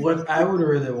movie. What I would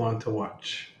really want to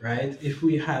watch, right? If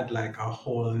we had like a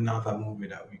whole another movie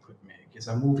that we could make, is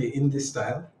a movie in this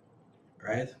style,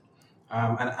 right?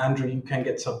 And Andrew, you can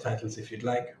get subtitles if you'd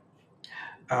like,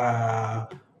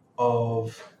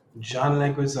 of John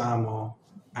Leguizamo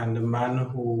and the man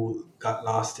who got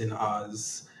lost in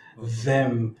Oz,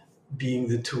 them being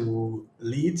the two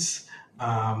leads.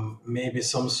 Maybe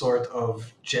some sort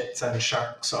of jets and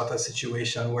sharks sort of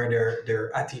situation where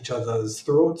they're at each other's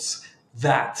throats.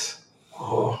 That'd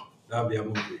be a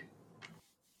movie.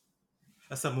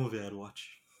 That's a movie I'd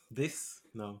watch. This,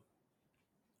 no.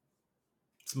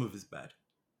 This movie's bad.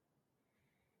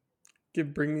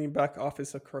 Bring me back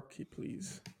Officer Krupke,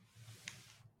 please.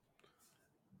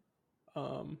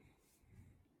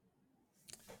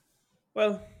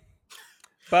 Well,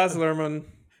 Baz Luhrmann,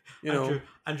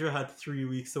 Andrew had 3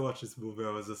 weeks to watch this movie.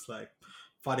 I was just like,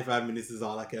 45 minutes is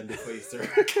all I can do for you, sir.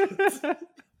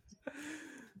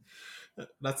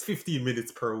 That's 15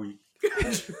 minutes per week.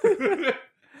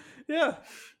 Yeah,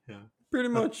 pretty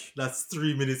much. That's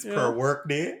 3 minutes per work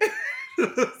day.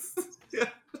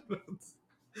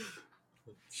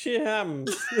 Shit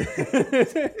happens.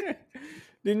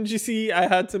 Didn't you see I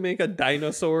had to make a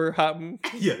dinosaur happen?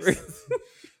 Yes.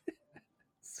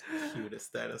 It's the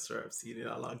cutest dinosaur I've seen in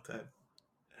a long time.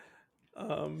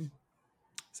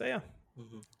 So yeah.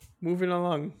 Mm-hmm. Moving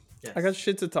along. Yes. I got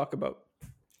shit to talk about.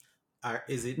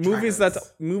 Is it movies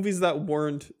that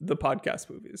weren't the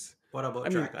podcast movies? What about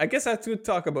dragons? I guess I have to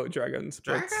talk about dragons.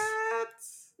 Dragons?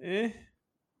 There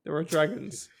were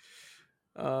dragons.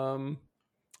 All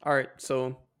right,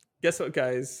 so guess what,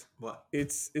 guys? What?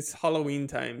 It's Halloween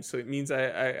time, so it means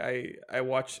I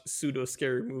watch pseudo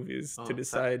scary movies to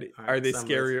decide are they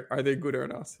scary, are they good or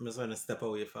not. I'm just going to step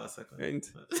away for a second.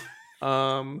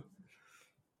 Right?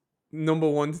 Number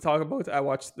one to talk about, I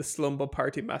watched The Slumber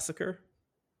Party Massacre.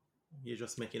 You're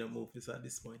just making up movies at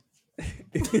this point.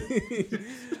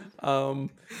 I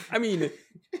mean,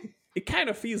 it kind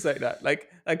of feels like that. Like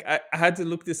I had to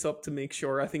look this up to make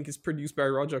sure. I think it's produced by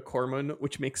Roger Corman,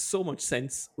 which makes so much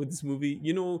sense with this movie.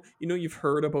 You know, you've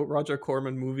heard about Roger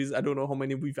Corman movies. I don't know how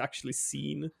many we've actually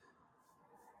seen,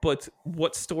 but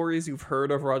what stories you've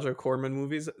heard of Roger Corman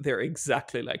movies, they're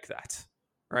exactly like that,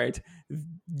 right?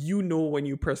 You know, when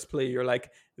you press play, you're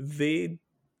like, they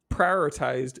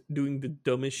prioritized doing the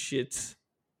dumbest shit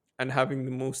and having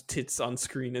the most tits on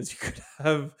screen as you could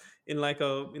have in like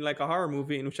a horror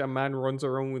movie in which a man runs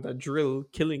around with a drill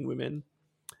killing women.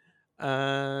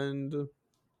 And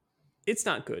it's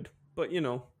not good, but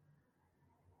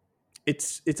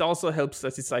it also helps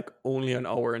that it's like only an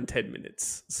hour and 10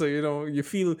 minutes, so you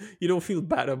don't feel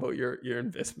bad about your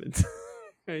investment.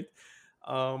 Right?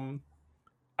 I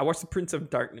watched The Prince of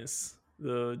Darkness,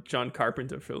 the John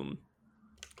Carpenter film,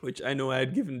 which I know I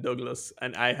had given Douglas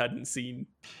and I hadn't seen.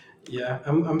 Yeah,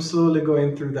 I'm slowly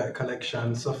going through that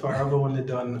collection. So far, I've only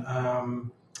done.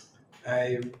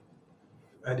 I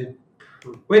did.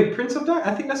 Wait, Prince of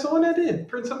Darkness. I think that's the one I did.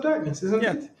 Prince of Darkness, isn't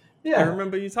it? Yeah, I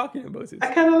remember you talking about it.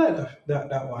 I kind of like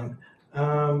that one.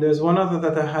 There's one other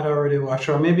that I had already watched,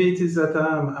 or maybe it is that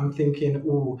I'm thinking.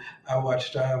 I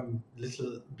watched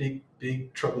Big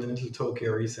Trouble in Little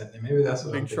Tokyo recently. Maybe that's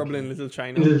what Big Trouble in Little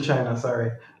China. Little China,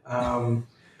 sorry.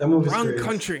 That movie's Wrong great.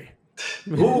 country.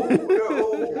 Oh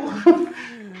no.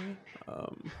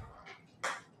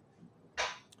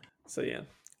 So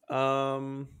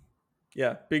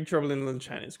yeah, Big Trouble in Little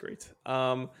China is great.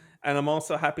 And I'm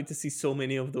also happy to see so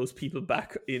many of those people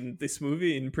back in this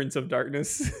movie, in Prince of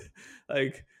Darkness.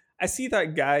 Like, I see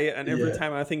that guy, and every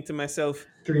time I think to myself,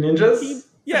 Three Ninjas? Three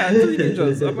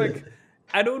Ninjas. I'm like,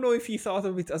 I don't know if he thought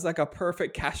of it as like a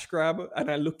perfect cash grab, and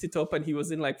I looked it up, and he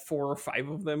was in like 4 or 5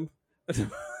 of them.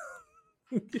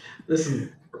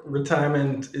 Listen,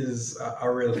 retirement is a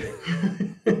real thing.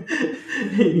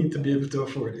 You need to be able to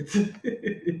afford it.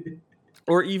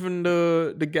 Or even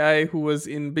the guy who was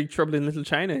in Big Trouble in Little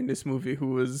China in this movie, who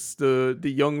was the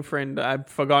young friend. I've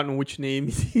forgotten which name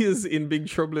he is in Big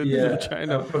Trouble in Little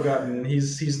China. I've forgotten.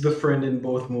 He's the friend in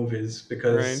both movies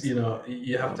because you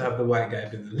have to have the white guy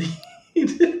be the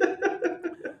lead.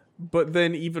 But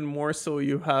then even more so,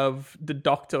 you have the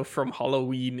doctor from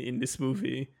Halloween in this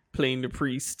movie playing the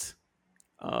priest.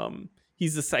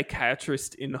 He's a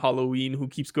psychiatrist in Halloween who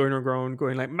keeps going around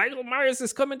going like, Michael Myers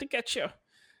is coming to get you.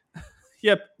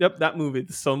 Yep, that movie,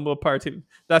 The Slumber Party.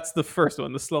 That's the first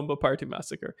one, The Slumber Party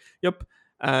Massacre. Yep,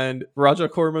 and Roger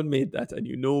Corman made that,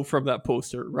 and from that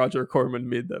poster, Roger Corman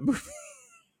made that movie.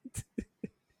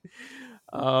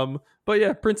 But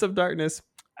yeah, Prince of Darkness.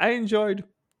 I enjoyed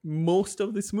most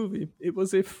of this movie. It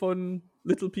was a fun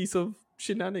little piece of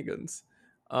shenanigans.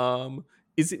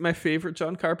 Is it my favorite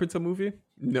John Carpenter movie?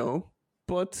 No,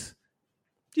 but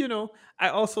I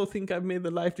also think I've made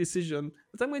the life decision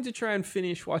that I'm going to try and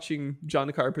finish watching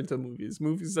John Carpenter movies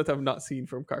that I've not seen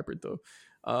from Carpenter.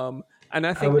 And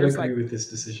I think would agree with this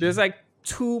decision. There's like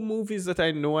 2 movies that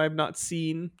I know I've not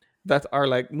seen that are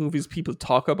like movies people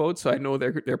talk about, so I know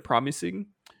they're promising.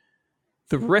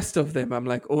 The rest of them, I'm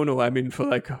like, oh no, I'm in for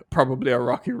like probably a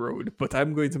rocky road, but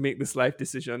I'm going to make this life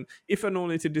decision, if and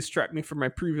only to distract me from my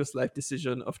previous life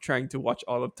decision of trying to watch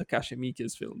all of Takashi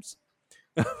Miike's films.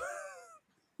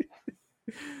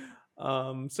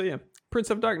 So yeah, Prince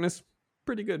of Darkness,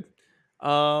 pretty good.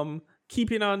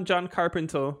 Keeping on John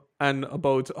Carpenter and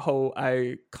about how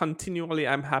I continually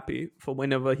am happy for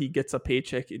whenever he gets a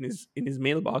paycheck in his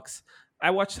mailbox. I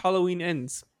watched Halloween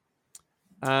Ends,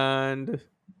 and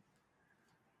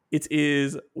it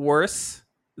is worse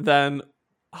than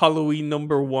Halloween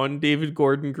 #1, David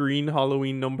Gordon Green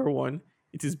Halloween #1.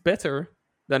 It is better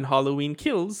than Halloween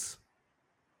Kills,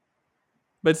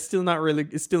 but it's still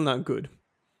not good.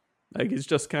 Like, it's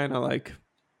just kind of like,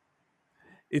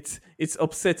 it's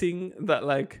upsetting that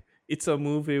like it's a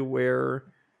movie where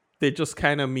they just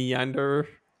kind of meander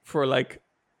for like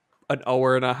an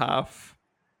hour and a half,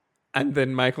 and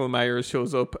then Michael Myers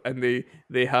shows up, and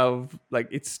they have like,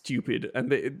 it's stupid,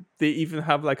 and they even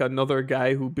have like another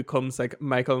guy who becomes like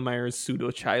Michael Myers'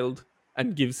 pseudo child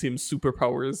and gives him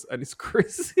superpowers, and it's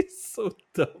crazy. It's so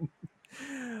dumb.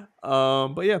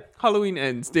 But yeah, Halloween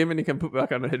Ends. Damon, you can put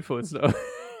back on the headphones now.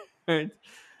 Right.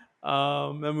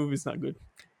 That movie's not good.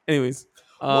 Anyways,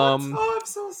 I'm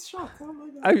so shocked. Oh my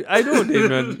God. I know,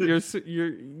 Damon.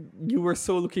 You were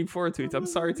so looking forward to it. I'm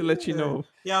sorry to let you know.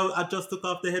 Yeah, I just took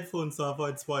off the headphones to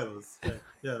avoid spoilers.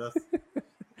 Yeah, that's.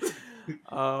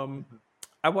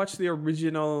 I watched the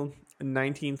original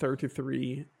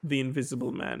 1933 The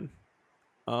Invisible Man,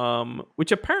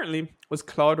 which apparently was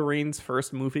Claude Rains'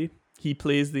 first movie. He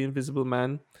plays the Invisible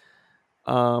Man.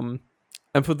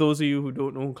 And for those of you who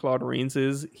don't know who Claude Rains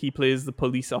is, he plays the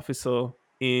police officer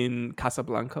in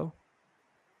Casablanca.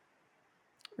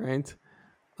 Right?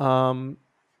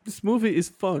 This movie is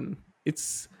fun.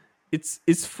 It's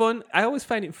fun. I always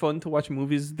find it fun to watch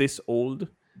movies this old,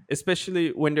 especially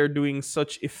when they're doing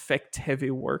such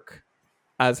effect-heavy work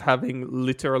as having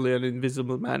literally an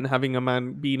invisible man, having a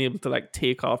man being able to like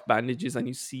take off bandages and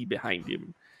you see behind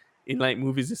him. In like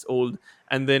movies this old,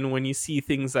 and then when you see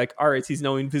things like, all right, he's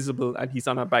now invisible and he's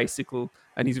on a bicycle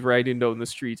and he's riding down the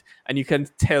street, and you can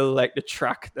tell like the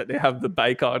track that they have the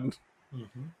bike on,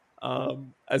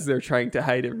 as they're trying to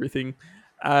hide everything.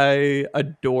 I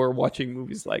adore watching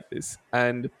movies like this,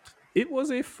 and it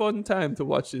was a fun time to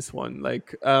watch this one.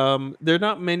 Like, there are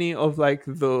not many of like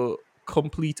the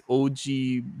complete OG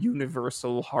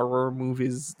universal horror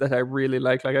movies that I really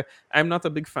like. Like, I'm not a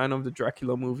big fan of the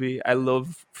Dracula movie. I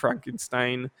love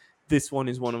Frankenstein. This one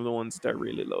is one of the ones that I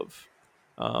really love.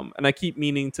 And I keep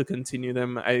meaning to continue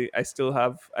them. I still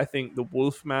have, I think, the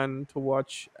Wolfman to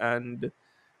watch, and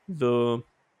the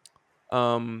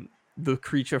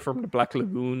Creature from the Black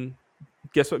Lagoon.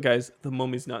 Guess what, guys? The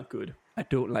Mummy's not good. I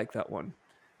don't like that one.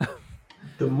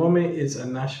 The Mummy is a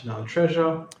national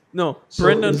treasure. No, So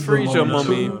Brendan is the Fraser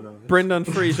Mummy Mummy. too. Brendan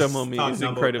Fraser Mummy Talking is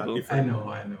about incredible. that I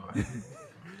know.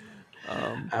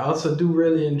 I also do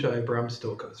really enjoy Bram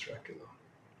Stoker's Dracula.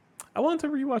 I want to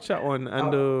rewatch that one,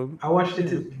 and I watched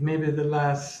it maybe the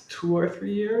last 2 or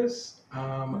 3 years,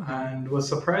 and was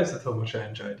surprised at how much I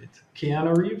enjoyed it.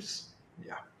 Keanu Reeves,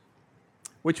 yeah.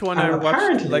 which one And I watched?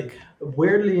 apparently, Like,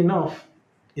 weirdly enough,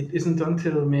 it isn't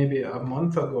until maybe a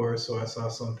month ago or so I saw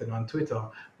something on Twitter,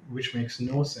 which makes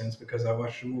no sense because I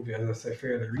watched the movie, as I said,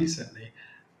 fairly recently.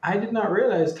 I did not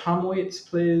realize Tom Waits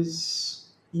plays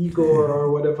Igor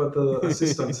or whatever the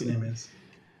assistant's name is.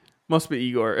 must be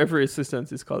Igor. Every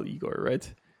assistant is called Igor,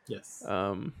 right? Yes.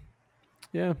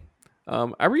 Yeah.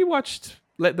 I rewatched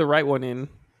Let the Right One In,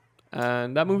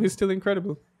 and that movie is still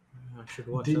incredible. I should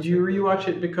watch Did that you again. rewatch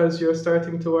it because you're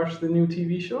starting to watch the new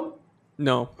TV show?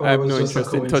 No, Or I have it was no just a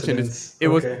interest in touching it. coincidence?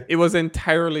 Okay. It was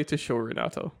entirely to show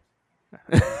Renato.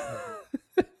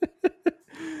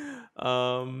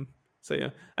 So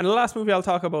yeah, and the last movie I'll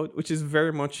talk about, which is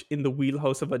very much in the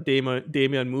wheelhouse of a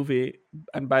Damien movie,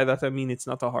 and by that I mean it's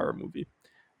not a horror movie.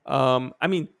 I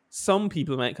mean, some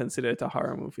people might consider it a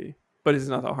horror movie, but it's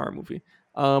not a horror movie.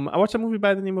 I watched a movie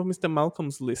by the name of Mr.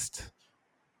 Malcolm's List.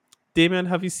 Damien,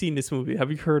 have you seen this movie? Have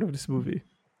you heard of this movie?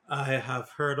 I have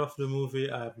heard of the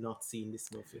movie. I have not seen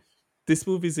this movie. This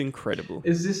movie is incredible.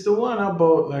 Is this the one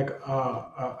about like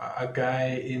a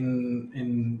guy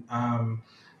in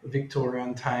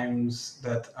Victorian times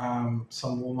that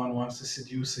some woman wants to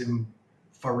seduce him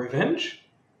for revenge?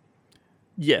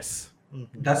 Yes.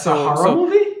 That's a horror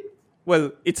movie?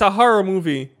 Well, it's a horror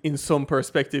movie in some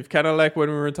perspective, kind of like when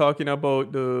we were talking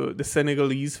about the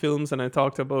Senegalese films, and I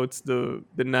talked about the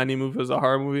Nanny movie as a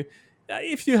horror movie.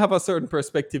 If you have a certain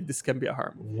perspective, this can be a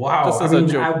horror movie. Wow. Just as a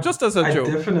joke. Just as a I joke.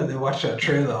 definitely watched that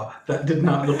trailer. That did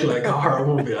not look like a horror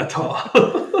movie at all.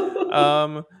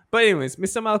 But anyways,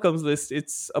 Mr. Malcolm's List,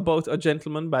 it's about a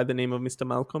gentleman by the name of Mr.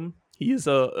 Malcolm. He is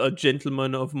a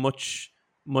gentleman of much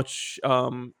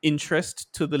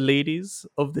interest to the ladies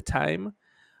of the time.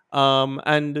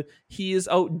 And he is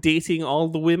out dating all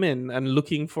the women and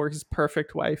looking for his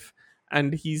perfect wife.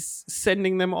 And he's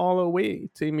sending them all away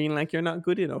to mean like you're not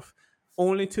good enough.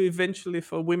 Only to eventually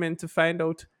for women to find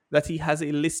out that he has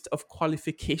a list of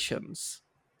qualifications.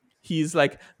 He's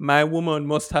like, my woman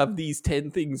must have these 10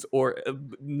 things or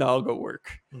now go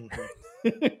work.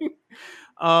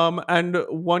 And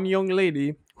one young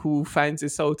lady who finds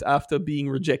this out after being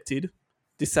rejected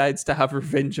decides to have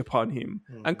revenge upon him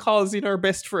and calls in her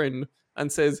best friend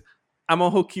and says, I'm gonna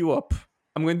hook you up.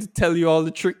 I'm going to tell you all the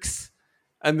tricks.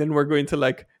 And then we're going to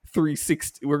like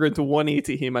 360, we're going to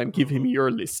 180 him and give him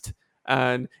your list.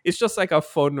 And it's just like a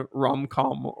fun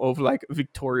rom-com of like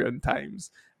Victorian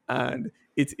times. And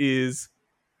it's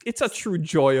a true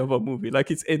joy of a movie.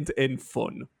 Like it's end-to-end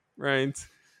fun, right?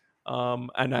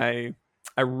 And I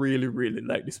really, really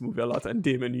like this movie a lot. And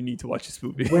Damon, you need to watch this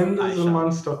movie. When does the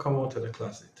monster come out of the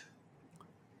closet?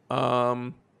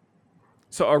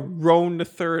 So around the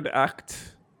third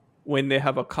act, when they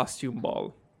have a costume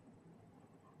ball.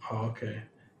 Oh, okay.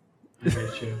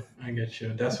 I get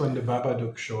you. That's when the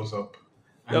Babadook shows up.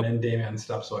 And then Damien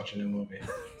stops watching the movie.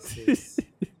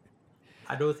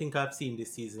 I don't think I've seen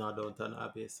this season of Downton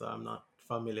Abbey, so I'm not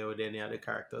familiar with any of the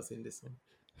characters in this one.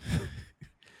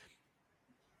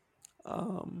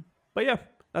 But yeah,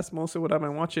 that's mostly what I've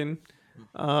been watching.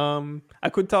 I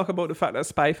could talk about the fact that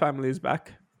Spy Family is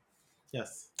back.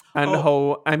 Yes. And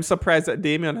how I'm surprised that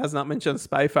Damien has not mentioned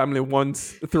Spy Family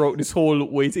once throughout this whole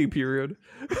waiting period.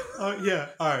 Yeah,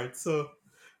 all right. So,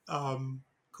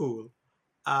 cool.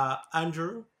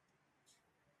 Andrew,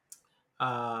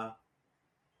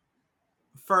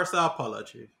 first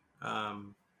apology.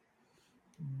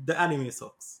 The anime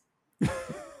sucks.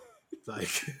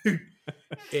 Like,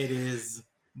 it is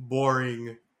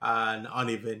boring and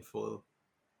uneventful.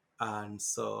 And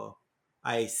so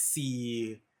I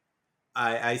see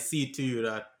to you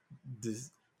that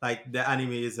this, like, the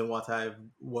anime isn't what I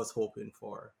was hoping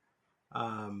for.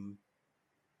 And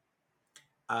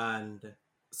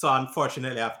so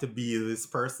unfortunately I have to be this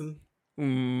person.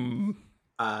 And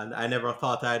I never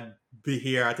thought I'd be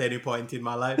here at any point in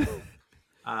my life.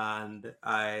 And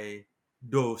I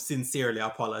do sincerely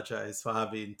apologize for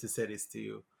having to say this to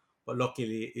you. But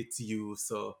luckily it's you,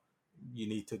 so you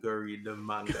need to go read the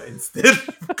manga instead,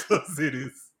 because it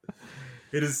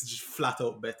is just flat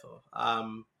out better.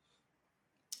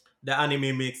 The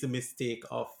anime makes the mistake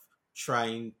of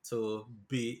trying to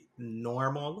be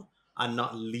normal and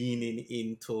not leaning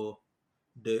into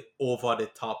the over the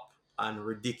top and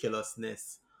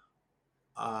ridiculousness.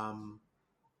 The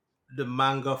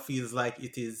manga feels like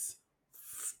it is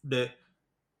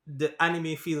the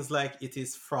anime feels like it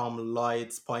is from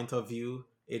Lloyd's point of view.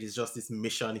 It is just this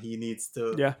mission he needs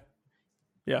to.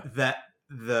 Yeah. That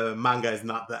the manga is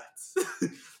not that.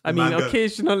 I mean,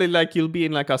 occasionally, like, you'll be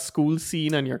in like a school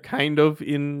scene and you're kind of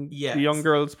in the young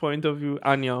girl's point of view.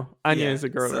 Anya is a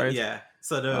girl, right? Yeah.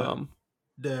 So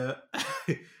the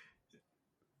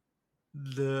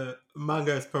the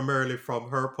manga is primarily from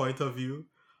her point of view,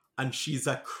 and she's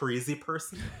a crazy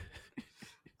person.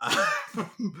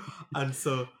 And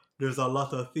so there's a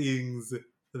lot of things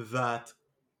that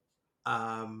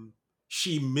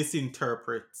she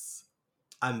misinterprets,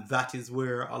 and that is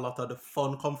where a lot of the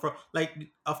fun comes from. Like,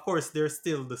 of course, there's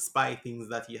still the spy things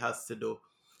that he has to do,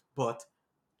 but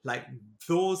like,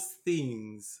 those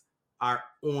things are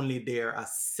only there as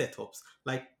setups.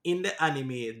 Like, in the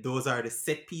anime, those are the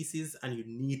set pieces, and you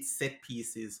need set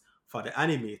pieces for the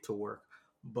anime to work.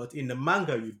 But in the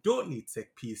manga, you don't need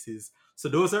set pieces. So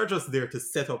those are just there to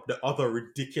set up the other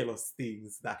ridiculous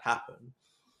things that happen.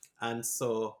 And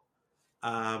so,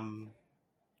 Andrew,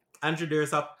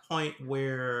 there's a point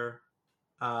where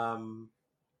a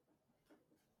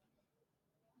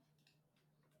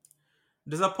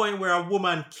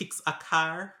woman kicks a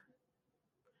car,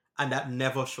 and that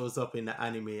never shows up in the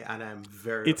anime, and I'm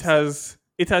very upset.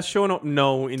 It has shown up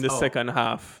now in the second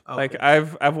half. Okay. Like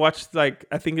I've watched like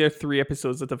I think there are 3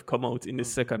 episodes that have come out in the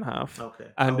second half. Okay.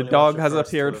 And I the only dog watched the has first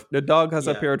appeared. 2. The dog has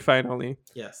Yeah. appeared finally.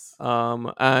 Yes.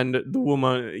 And the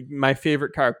woman, my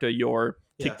favorite character, Yor,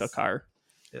 kicked the Yes. car.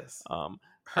 Yes. Her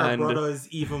Her brother is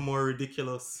even more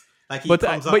ridiculous. Like he But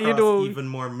comes you across know- even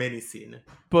more menacing.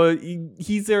 But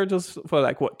he's there just for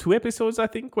like what 2 episodes, I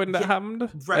think, when that Yeah, happened.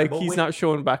 right, Like but he's when- not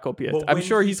showing back up yet. but I'm when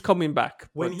sure he- he's coming back.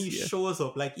 When but he yeah. shows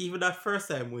up, like even that first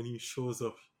time when he shows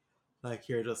up, like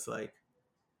you're just like,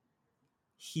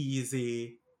 he's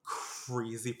a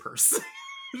crazy person.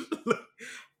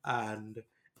 And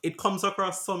it comes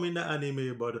across some in the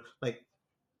anime, but like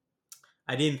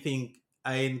I didn't think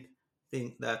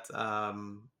that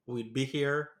we'd be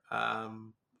here.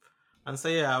 And so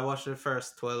yeah, I watched the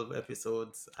first 12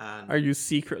 episodes and Are you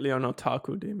secretly on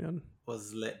Otaku, Damien?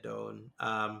 was let down.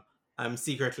 I'm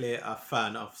secretly a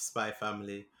fan of Spy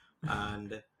Family,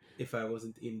 and if I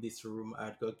wasn't in this room,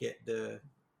 I'd go get the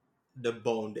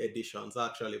bound editions. I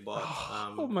actually bought.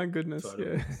 Oh my goodness!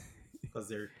 Yeah.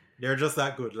 Because they're just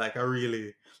that good. Like I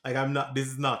really like. I'm not. This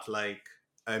is not like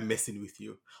I'm messing with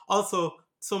you. Also,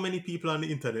 so many people on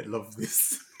the internet love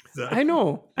this. I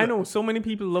know. So many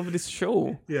people love this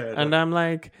show. Yeah, and I'm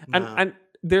like, Nah. and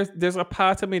there's a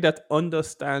part of me that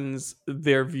understands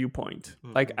their viewpoint.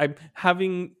 Like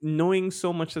knowing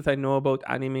so much that I know about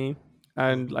anime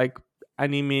and like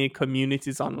anime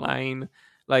communities online,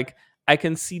 like I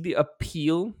can see the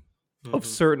appeal of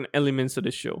certain elements of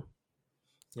the show.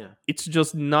 Yeah. It's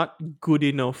just not good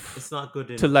enough. It's not good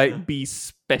to enough, like yeah. be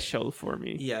special for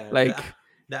me. Yeah, like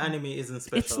the anime isn't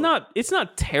special. It's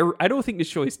not terrible. I don't think the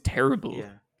show is terrible.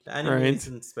 Yeah, the anime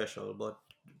isn't special, but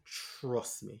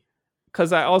trust me.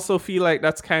 Because I also feel like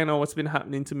that's kind of what's been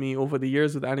happening to me over the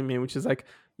years with anime, which is like,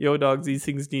 yo, dogs, these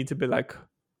things need to be like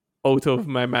out of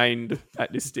my mind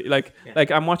at this stage. Like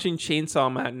I'm watching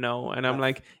Chainsaw Man now, and I'm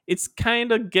like, it's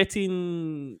kind of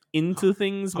getting into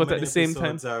things, but at the same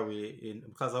time, are we in?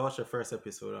 Because I watched the first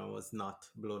episode and was not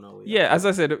blown away. Yeah, as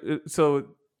I said, so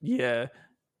yeah,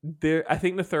 I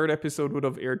think the 3rd episode would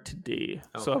have aired today,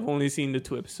 so I've only seen the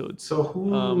 2 episodes. So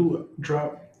who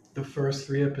dropped the first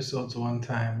 3 episodes one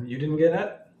time? You didn't get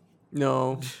that?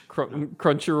 No,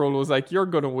 Crunchyroll was like, you're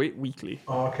gonna wait weekly.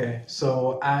 Oh, okay,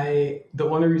 so the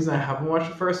only reason I haven't watched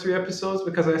the first 3 episodes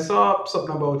because I saw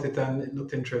something about it and it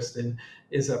looked interesting.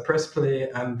 Is I pressed play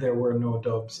and there were no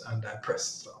dubs and I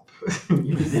pressed stop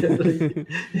immediately.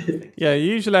 Yeah,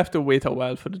 you usually have to wait a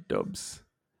while for the dubs.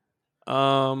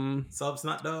 Subs,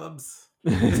 not dubs.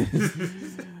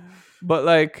 But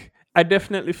like, I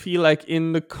definitely feel like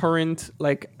in the current,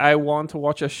 like, I want to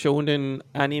watch a shonen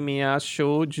anime ass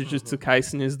show. Jujutsu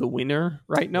Kaisen is the winner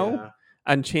right now, Yeah.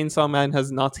 and Chainsaw Man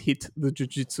has not hit the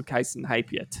Jujutsu Kaisen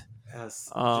hype yet. Has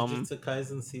Jujutsu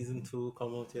Kaisen season 2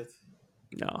 come out yet?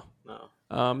 No.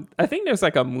 I think there's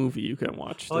like a movie you can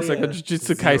watch. Oh, There's like a yeah.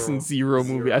 Jujutsu Kaisen Zero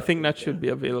movie. Zero, I think that should be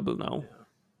available now.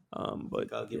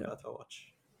 But I'll give yeah. that a watch.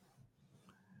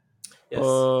 Yes.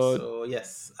 Uh, So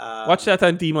yes. Watch that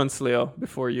on Demon Slayer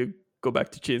before you go back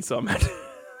to Chainsaw Man.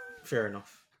 Fair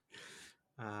enough.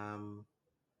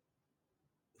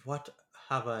 What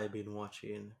have I been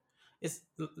watching? It's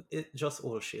just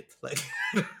old shit. Like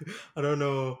I don't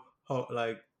know how.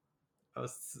 Like I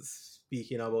was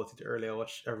speaking about it earlier. I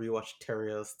rewatched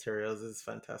Terriers. Terriers is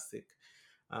fantastic.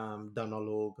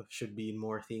 Donologue should be in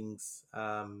more things.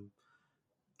 What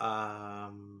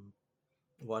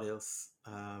else?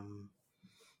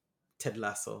 Ted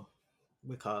Lasso,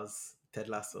 because Ted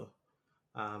Lasso.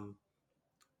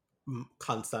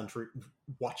 Constant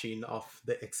watching of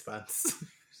The Expanse.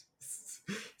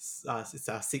 It's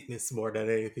a sickness more than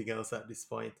anything else at this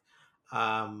point.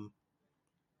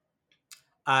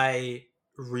 I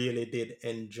really did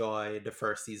enjoy the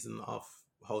first season of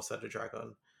House of the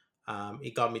Dragon.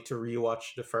 It got me to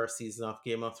rewatch the first season of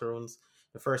Game of Thrones.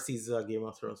 The first season of Game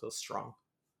of Thrones was strong.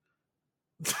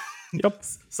 Yep.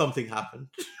 Something happened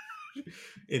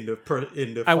in the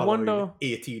I following wonder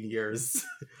 18 years.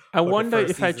 I But the wonder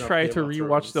first if I season of try Game to of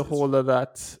rewatch Thrones the is whole of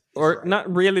that, or not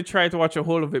really try to watch a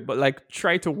whole of it, but like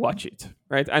try to watch it.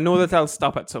 Right? I know that I'll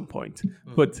stop at some point,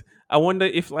 but I wonder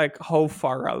if like how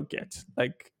far I'll get.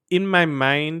 Like in my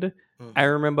mind, I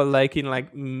remember liking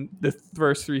like the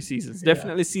first 3 seasons.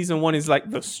 Definitely, season 1 is like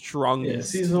the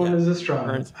strongest. Yeah, season 1 is the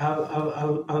strongest.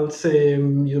 Right. I'll say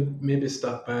you maybe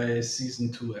stop by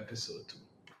season 2, episode 2.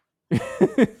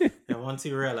 And once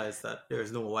you realize that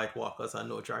there's no White Walkers and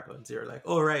no dragons, you're like,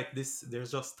 oh right,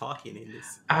 there's just talking in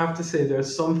this. I have to say,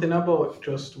 there's something about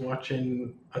just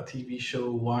watching a TV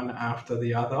show one after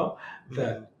the other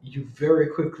that you very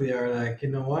quickly are like, you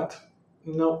know what?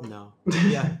 Nope. No.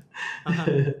 Yeah.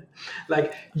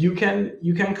 Like you can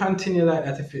continue like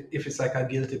that if it's like a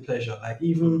guilty pleasure. Like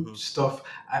even stuff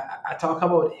I talk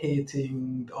about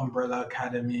hating the Umbrella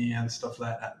Academy and stuff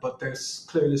like that, but there's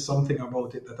clearly something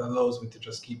about it that allows me to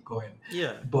just keep going.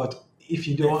 Yeah. But if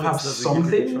you don't have Netflix doesn't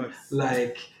give you the something, choice.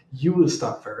 like you will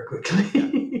stop very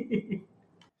quickly.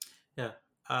 Yeah.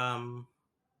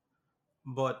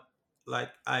 But like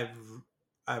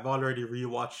I've already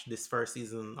rewatched this first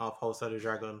season of House of the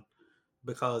Dragon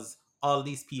because all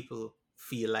these people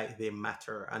feel like they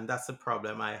matter, and that's the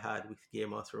problem I had with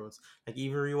Game of Thrones. Like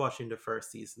even rewatching the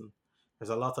first season, there's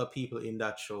a lot of people in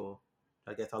that show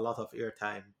that get a lot of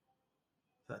airtime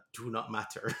that do not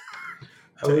matter.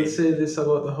 I will say this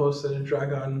about the House of the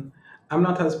Dragon. I'm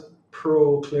not as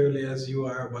pro clearly as you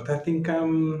are, but I think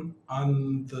I'm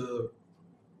on the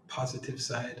positive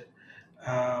side.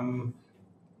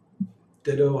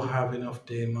 They don't have enough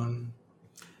Daemon.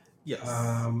 Yes,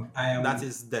 that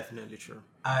is definitely true.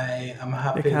 I am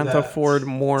happy They can't that afford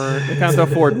more. They can't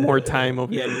afford more time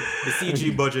of Yeah, the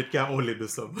CG budget can only do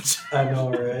so much. I know,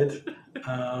 right?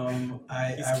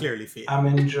 It's clearly fake. I'm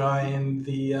enjoying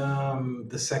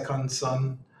the second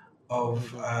son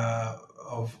of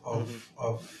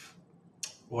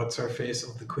what's her face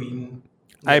of the Queen.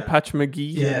 Eye Patch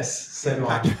McGee. Yes, said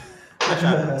one.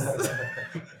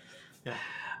 Yeah.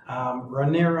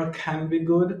 Rhaenyra can be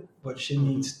good, but they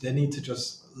need to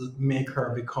just make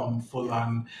her become full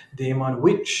on Daemon,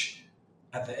 which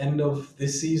at the end of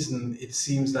this season it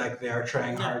seems like they are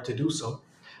trying hard to do so.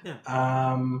 Yeah.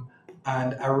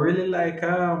 And I really like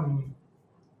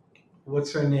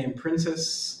what's her name,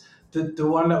 Princess, the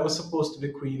one that was supposed to be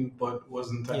queen but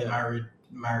wasn't married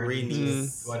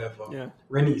Rhaenys. whatever. Yeah.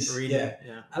 Rhaenys. Rhaenys, Yeah.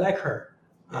 yeah. I like her.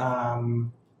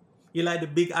 You like the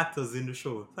big actors in the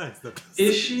show. Thanks, Douglas.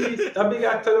 Is she a big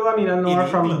actor though? I mean, I know her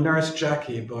from England. Nurse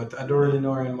Jackie, but I don't really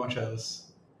know her in much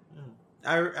else.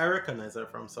 I recognize her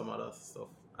from some other stuff.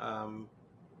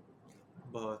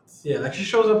 But yeah, like she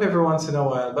shows up every once in a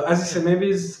while. But as you said, maybe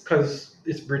it's because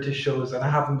it's British shows and I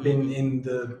haven't been in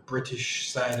the British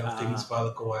side of things for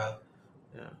like a while.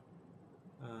 Yeah.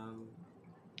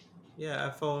 Yeah, I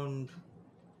found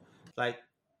like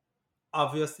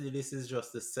obviously this is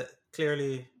just the set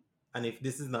clearly, and if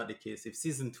this is not the case, if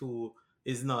season 2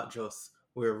 is not just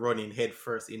we're running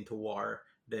headfirst into war,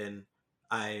 then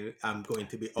I am going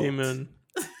to be out. Amen.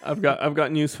 I've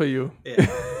got news for you. Yeah.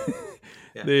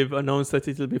 Yeah. They've announced that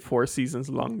it'll be 4 seasons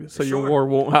long, so your Sure. war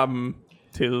won't happen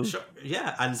till Sure.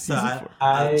 Yeah, and so season 4.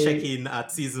 I'll check in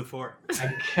at season 4.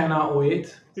 I cannot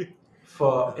wait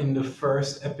for in the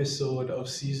first episode of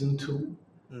season 2,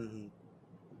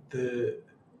 the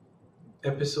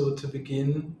episode to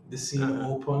begin, the scene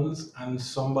opens and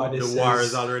somebody The says... war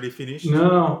is already finished?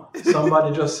 No,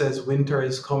 somebody just says winter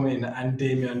is coming and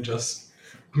Damien just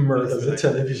murders the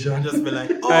television. Just be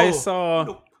like,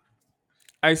 oh!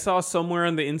 I saw somewhere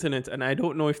on the internet, and I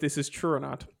don't know if this is true or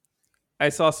not. I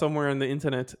saw somewhere on the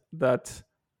internet that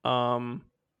Iron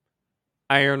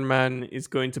Man is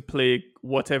going to play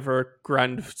whatever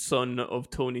grandson of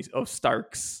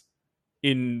Stark's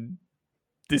in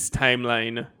this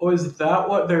timeline. Oh, is that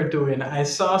what they're doing? I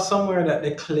saw somewhere that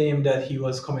they claimed that he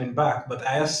was coming back, but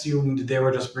I assumed they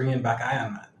were just bringing back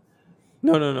Iron Man.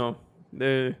 No.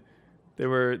 They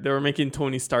were making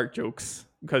Tony Stark jokes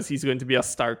because he's going to be a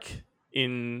Stark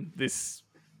in this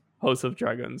House of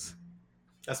Dragons.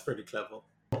 That's pretty clever.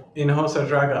 In House of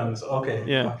Dragons, okay.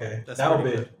 Yeah. Okay. That's That'll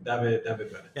pretty be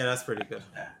good. Yeah, that's pretty good.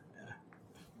 Yeah.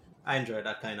 I enjoy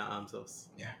that kind of arms house.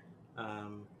 Yeah.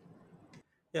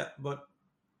 Yeah, but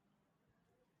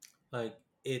like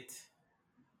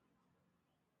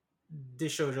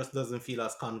this show just doesn't feel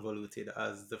as convoluted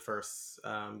as the first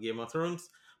Game of Thrones.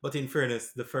 But in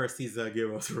fairness, the first season of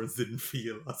Game of Thrones didn't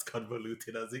feel as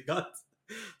convoluted as it got.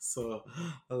 So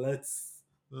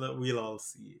we'll all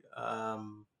see.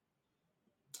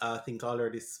 I think I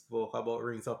already spoke about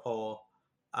Rings of Power.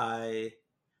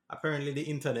 Apparently the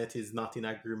internet is not in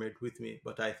agreement with me,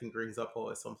 but I think Rings of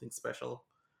Power is something special.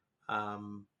 I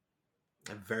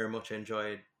very much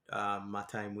enjoyed my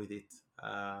time with it.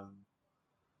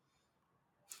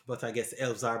 But I guess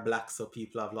elves are black, so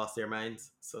people have lost their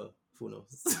minds. So who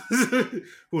knows?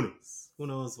 Who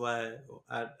knows why?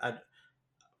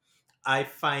 I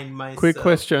find myself... Quick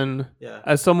question. Yeah.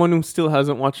 As someone who still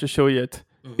hasn't watched the show yet,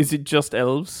 is it just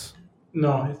elves?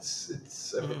 No,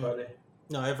 it's everybody.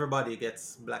 No, everybody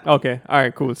gets black. Okay, all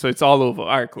right, cool. So it's all over. All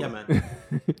right, cool. Yeah,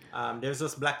 man. There's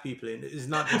just black people in it. It's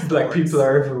not just black orcs. people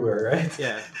are everywhere, right?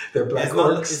 Yeah. They're black it's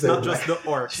orcs. It's not just the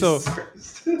orcs. So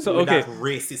with okay. that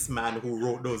racist man who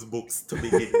wrote those books to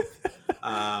begin with.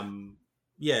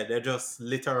 Yeah, they're just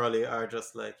literally are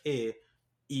just like, hey,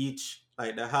 each,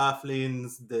 like the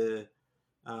halflings, the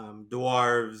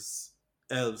dwarves,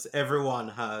 elves, everyone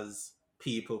has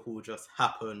people who just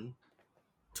happen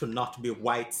to not be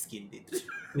white-skinned.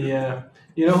 Yeah.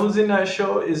 You know who's in that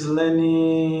show? Is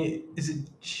Lenny... Is it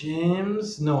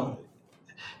James? No.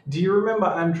 Do you remember,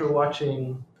 Andrew,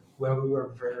 watching when we were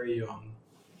very young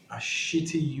a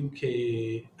shitty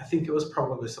UK... I think it was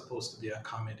probably supposed to be a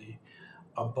comedy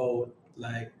about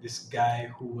like this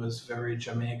guy who was very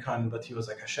Jamaican, but he was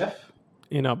like a chef.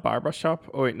 In a barbershop?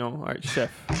 Oh wait, no. All right,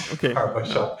 chef. Okay.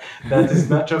 Barbershop. That is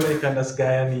not Jamaican, that's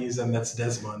Guyanese, and that's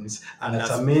Desmond's. And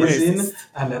that's amazing. racist.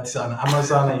 And that's on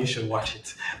Amazon, and you should watch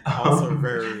it. Also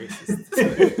very racist.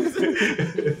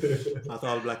 Not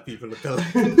all black people look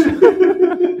alike.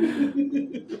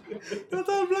 Not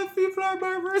all black people are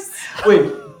barbers. Wait,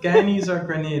 Guyanese or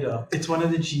Grenada? It's one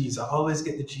of the G's. I always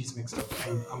get the G's mixed up.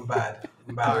 I'm bad.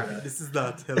 I'm bad at that. This is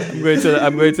not healthy.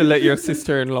 I'm going to let your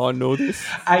sister-in-law know this.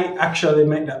 I actually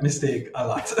make that mistake a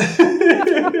lot.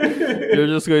 You're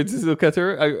just going to look at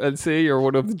her and say you're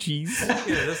one of the G's.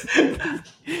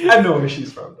 I know where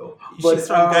she's from, though. But, she's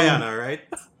from Guyana, right?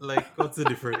 Like, what's the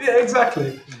difference? Yeah,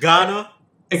 exactly. Ghana?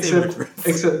 Except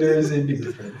there is a big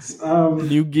difference.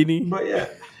 New Guinea. But yeah.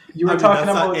 You were talking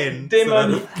about Damon.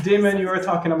 so Damon, you were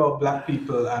talking about black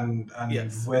people and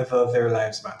Yes. whether their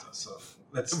lives matter. So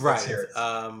let's hear it.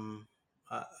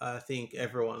 I think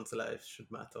everyone's life should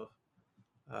matter.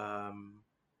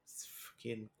 This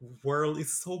freaking world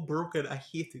is so broken. I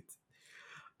hate it.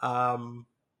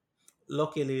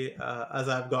 Luckily, as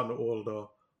I've gotten older,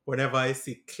 whenever I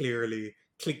see clearly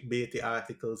clickbaity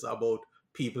articles about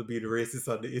people being racist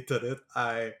on the internet,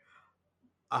 I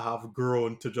have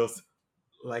grown to just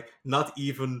like not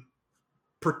even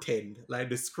pretend. Like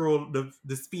the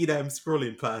speed I'm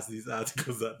scrolling past these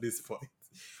articles at this point.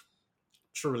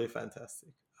 Truly fantastic.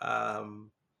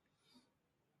 And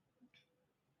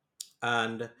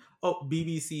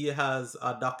BBC has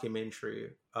a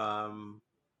documentary.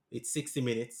 It's 60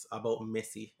 minutes about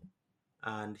Messi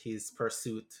and his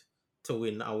pursuit to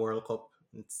win a World Cup.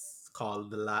 It's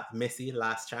called Messi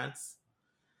Last Chance.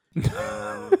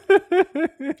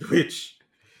 Which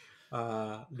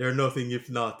they're nothing if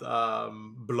not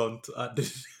blunt at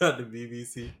the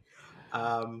BBC.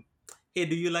 Hey,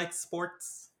 do you like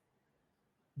sports?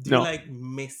 Do No. you like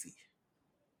Messi?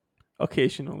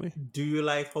 Occasionally. Do you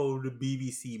like how the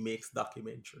BBC makes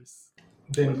documentaries?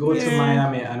 Then go to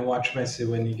Miami and watch Messi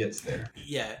when he gets there.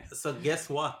 Yeah, so guess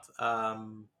what?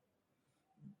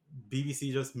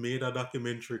 BBC just made a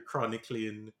documentary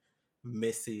chronicling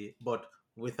Messi, but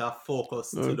with a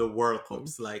focus to the World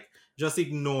Cups, like just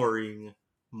ignoring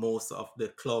most of the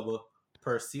club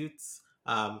pursuits,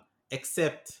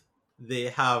 except they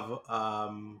have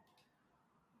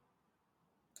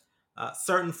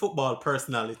certain football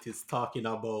personalities talking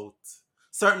about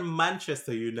certain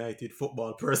Manchester United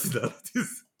football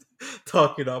personalities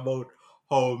talking about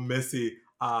how Messi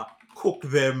cooked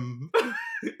them,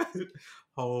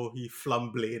 how he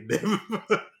flambéed them.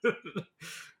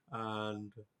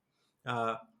 And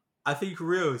I think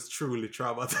Rio is truly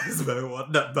traumatized by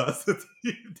what that bastard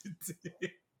did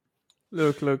today.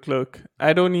 Look.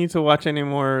 I don't need to watch any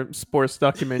more sports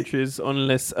documentaries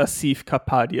unless Asif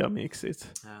Kapadia makes it.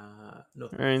 No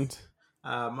thanks.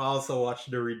 Right. I also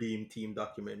watched the Redeem Team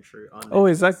documentary on Oh,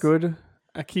 is that Netflix. good?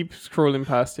 I keep scrolling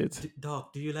past it.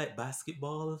 Dog, do you like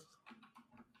basketball?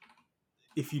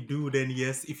 If you do, then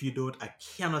yes. If you don't, I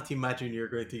cannot imagine you're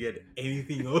going to get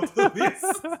anything out of this.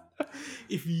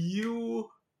 If you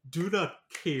do not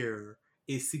care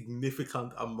a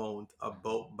significant amount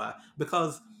about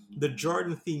because the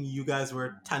Jordan thing you guys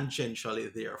were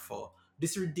tangentially there for.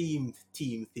 This Redeemed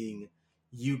Team thing,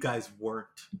 you guys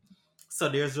weren't. So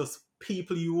there's just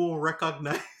people you won't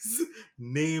recognize,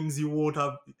 names you won't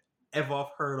have ever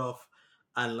heard of,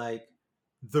 and like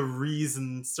the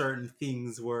reason certain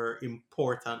things were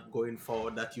important going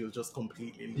forward that you'll just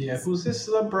completely miss. Yeah, who's this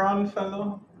LeBron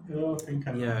fellow?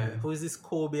 Who is this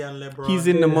Kobe and LeBron? He's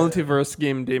in the multiverse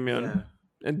game, Damien.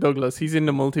 And Douglas, he's in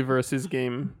the multiverses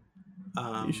game.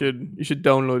 You should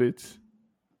download it.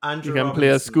 Andrew you can play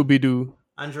as Scooby-Doo.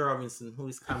 Andrew Robinson, who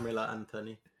is Camilla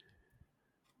Anthony?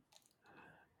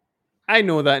 I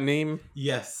know that name.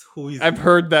 Yes, who is? I've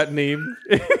heard that name.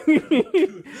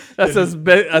 That's as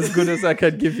good as I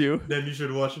can give you. Then you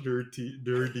should watch the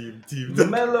Redeem Team.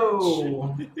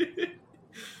 Mello.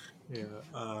 Yeah.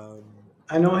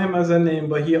 I know him as a name,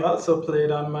 but he also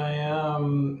played on my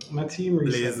my team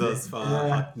recently. Blazers for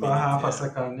half a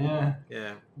second.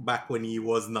 Yeah, back when he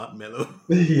was not Mellow.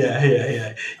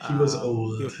 yeah. He was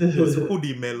old. He was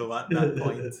hoodie Mellow at that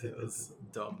point. It was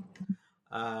dumb.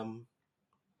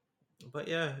 But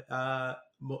yeah,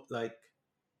 like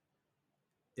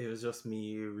it was just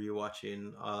me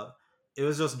rewatching. It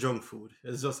was just junk food. It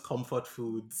was just comfort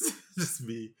foods. Just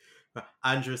me.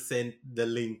 Andrew sent the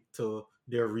link to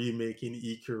their remaking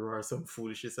Ikiru or some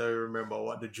foolishness. I remember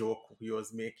what the joke he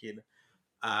was making,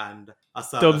 and I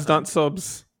saw Dubs that not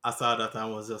subs. I saw that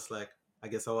and was just like, I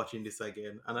guess I'm watching this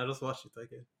again, and I just watched it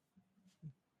again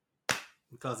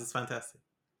because it's fantastic.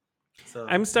 So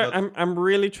I'm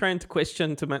really trying to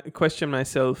question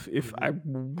myself if I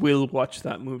will watch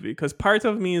that movie, because part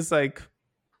of me is like,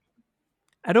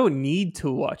 I don't need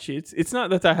to watch it. It's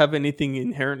not that I have anything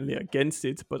inherently against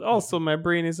it, but also my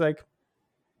brain is like,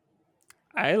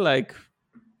 I like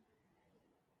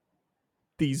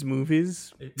these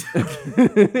movies.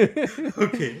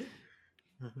 Okay.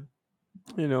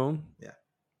 You know? Yeah.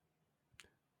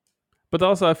 But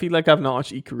also, I feel like I've not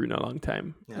watched Ikiru in a long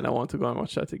time, Yeah. and I want to go and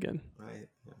watch that again. Right.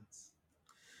 Yes.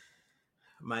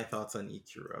 My thoughts on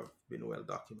Ikiru have been well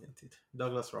documented.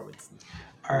 Douglas Robinson.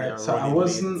 All We right, are so I running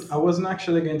late. wasn't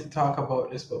actually going to talk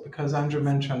about this, but because Andrew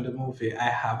mentioned the movie, I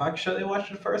have actually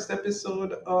watched the first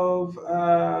episode of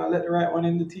Let the Right One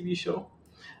In, the TV show,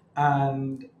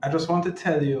 and I just want to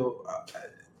tell you,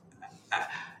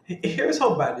 here's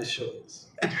how bad this show is.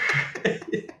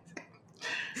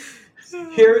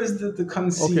 Here is the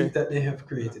conceit Okay. that they have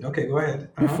created. Okay, go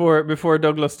ahead. Before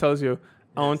Douglas tells you,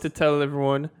 I want to tell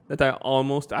everyone that I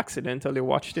almost accidentally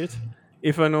watched it,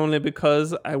 if and only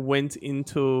because I went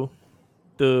into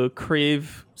the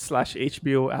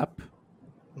Crave/HBO app,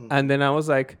 and then I was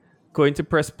like going to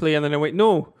press play, and then I went,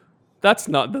 no, that's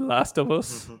not The Last of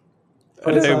Us. But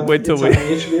And it's I on, went it's away. on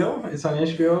HBO. It's on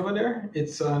HBO over there.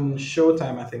 It's on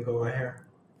Showtime, I think, over here.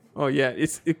 Oh yeah,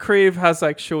 Crave has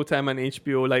like Showtime and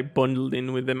HBO like bundled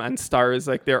in with them, and Stars,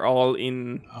 like they're all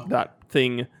in that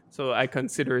thing. So I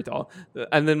consider it all.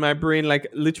 And then my brain, like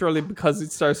literally because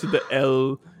it starts with the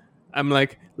L, I'm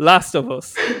like, Last of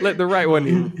Us, Let the Right One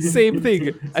In. Same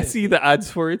thing. I see the ads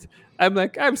for it. I'm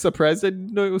like, I'm surprised I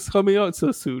didn't know it was coming out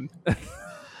so soon.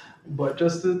 But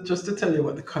just to tell you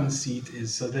what the conceit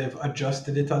is, so they've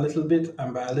adjusted it a little bit,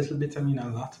 and by a little bit I mean a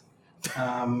lot,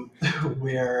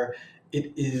 where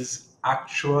it is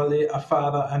actually a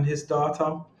father and his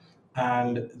daughter,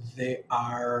 and they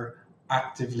are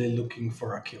actively looking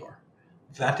for a cure.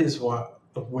 That is where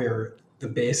the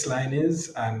baseline is,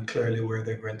 and clearly where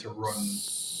they're going to run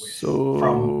with,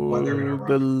 from what they're going to run.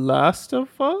 The Last of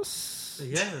Us?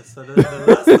 Yeah, so the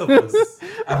Last of Us.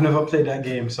 I've never played that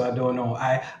game, so I don't know.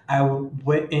 I will,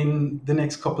 in the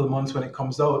next couple of months when it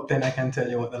comes out, then I can tell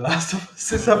you what The Last of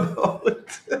Us is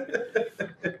about.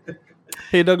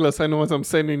 Hey Douglas, I know what I'm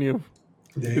sending you.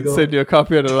 There you go. Send you a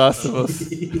copy of The Last of Us.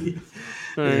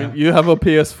 All right, Yeah. you have a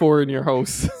PS4 in your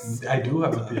house. I do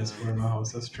have a PS4 in my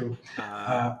house, that's true.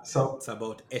 So It's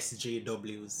about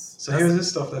SJWs. So here's the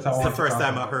stuff that I It's want the to first talk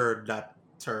time I about. heard that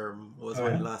term was Oh,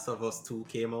 when yeah? Last of Us 2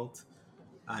 came out,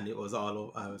 and it was all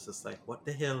over. I was just like, what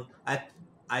the hell?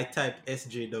 I typed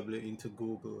SJW into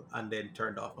Google and then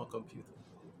turned off my computer.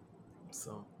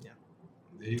 So yeah,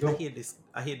 there you go.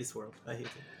 I hate this world. I hate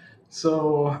it.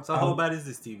 So How bad is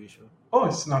this TV show? Oh,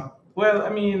 it's not. Well, I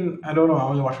mean, I don't know. I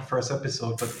only watched the first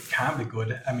episode, but it can be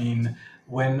good. I mean,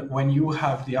 when you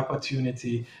have the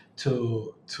opportunity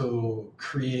to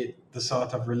create the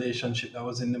sort of relationship that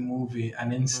was in the movie,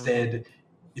 and instead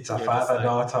it's a You're just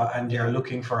father-daughter, and you're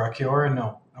looking for a cure,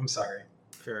 no, I'm sorry.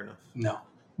 Fair enough. No.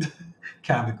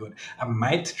 Can't be good. I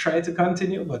might try to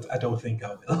continue, but I don't think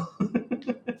I will.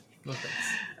 No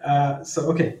thanks.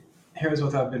 Okay, here's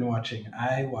what I've been watching.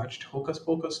 I watched Hocus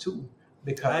Pocus 2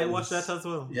 because I watched that as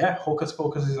well. Yeah, Hocus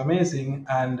Pocus is amazing,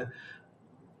 and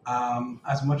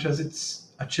as much as it's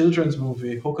a children's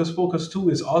movie, Hocus Pocus 2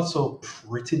 is also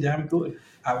pretty damn good.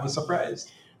 I was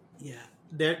surprised. Yeah,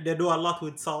 they do a lot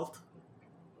with salt,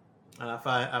 and I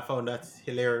found that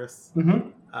hilarious.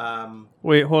 Mm-hmm.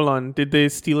 Wait, hold on. Did they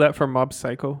steal that from Mob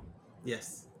Psycho?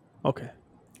 Yes. Okay.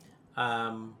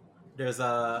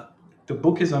 The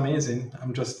book is amazing.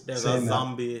 I'm just there's saying a that.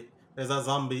 zombie. There's a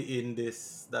zombie in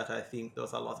this that I think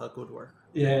does a lot of good work.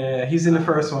 Yeah, he's in the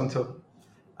first one too.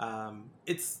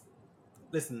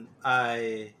 Listen,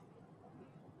 I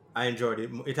enjoyed it.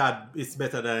 It's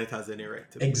better than it has any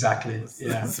right to be. Exactly.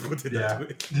 Let's put it that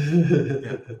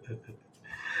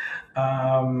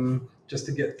way. Just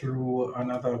to get through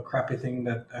another crappy thing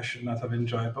that I should not have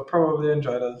enjoyed, but probably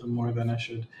enjoyed a little more than I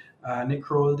should. Nick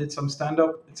Kroll did some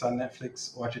stand-up. It's on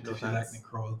Netflix. Watch it if you like Nick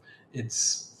Kroll.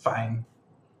 It's fine.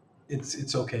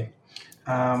 It's okay.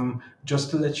 Just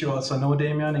to let you also know,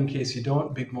 Damien, in case you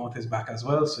don't, Big Mouth is back as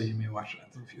well, so you may watch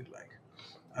that if you'd like.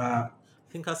 I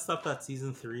think I stopped at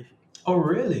season 3. Oh,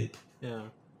 really? Yeah.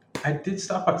 I did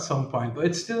stop at some point, but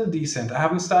it's still decent. I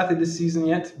haven't started this season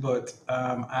yet, but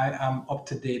I am up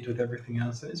to date with everything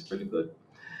else, and it's pretty good.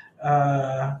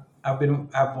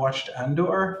 I've watched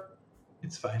Andor.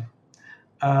 It's fine.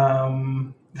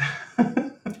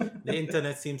 The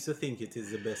internet seems to think it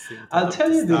is the best thing. I'll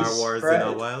tell you Star this, Wars right? in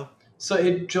a while. So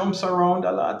it jumps around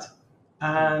a lot,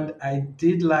 and I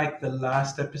did like the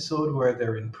last episode where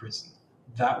they're in prison.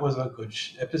 That was a good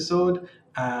episode,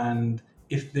 and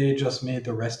if they just made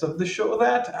the rest of the show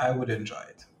that, I would enjoy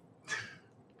it.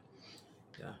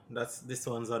 Yeah, this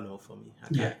one's a no for me.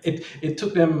 Yeah, it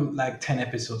took them like 10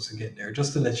 episodes to get there,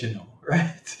 just to let you know,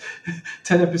 right?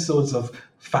 10 episodes of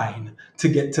fine to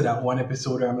get to that one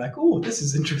episode where I'm like, oh, this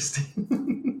is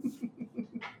interesting.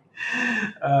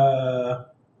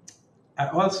 I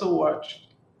also watched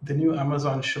the new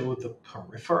Amazon show, The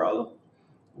Peripheral,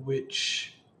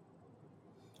 which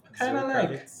I kind of like.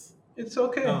 Kravitz? It's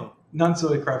okay. Oh. Not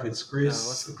Zoe Kravitz, Chloe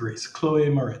Moretz.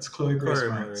 Chloe Grace Chloe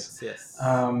Moretz. Moretz, yes.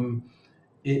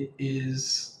 It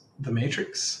is The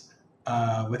Matrix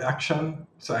with action.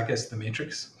 So I guess The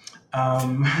Matrix.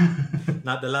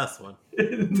 Not the last one.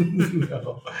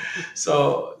 No.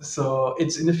 So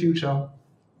it's in the future.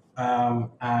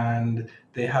 And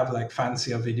they have like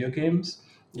fancier video games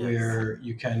where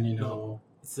you can,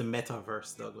 It's the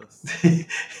metaverse, Douglas.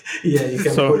 Yeah, you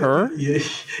can So put, her? you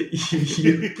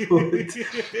put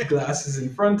glasses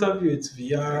in front of you. It's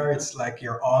VR. It's like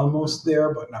you're almost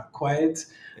there, but not quite.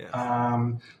 Yes.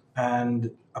 And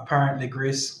apparently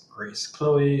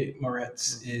Chloe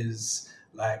Moretz is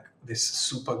like this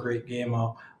super great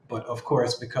gamer. But of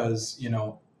course, because,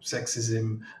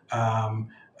 sexism,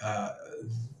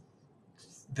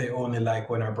 they only like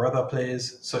when her brother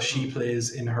plays. So she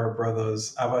plays in her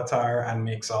brother's avatar and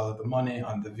makes all of the money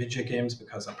on the video games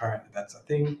because apparently that's a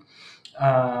thing.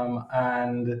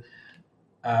 And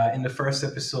in the first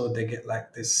episode, they get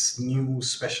like this new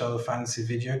special fancy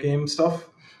video game stuff.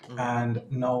 And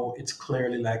now it's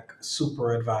clearly like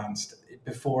super advanced.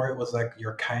 Before it was like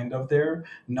you're kind of there.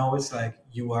 Now it's like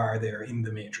you are there in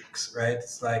the Matrix, right?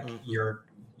 It's like you're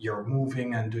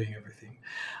moving and doing everything.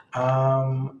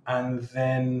 And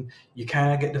then you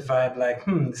kind of get the vibe like,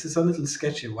 this is a little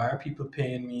sketchy. Why are people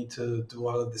paying me to do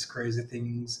all of these crazy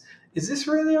things? Is this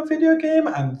really a video game?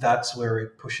 And that's where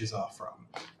it pushes off from.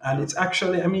 And it's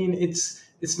actually,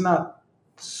 it's not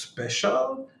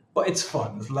special, but it's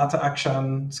fun. There's a lot of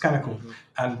action. It's kind of cool.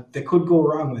 And they could go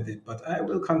wrong with it, but I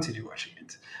will continue watching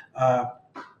it. I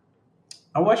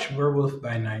watched Werewolf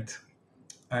by Night,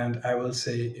 and I will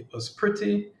say it was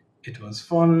pretty. It was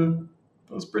fun.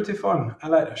 It was pretty fun. I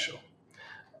like that show.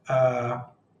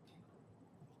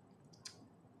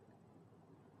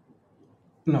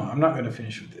 No, I'm not going to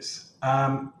finish with this.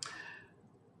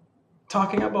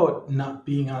 Talking about not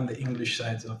being on the English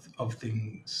sides of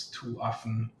things too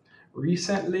often.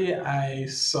 Recently, I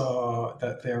saw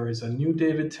that there is a new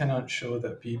David Tennant show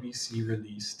that BBC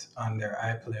released on their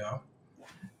iPlayer.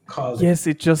 Yes,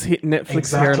 it just hit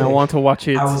Netflix here, and I want to watch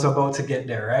it. I was about to get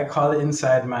there, right? Call It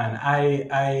Inside Man.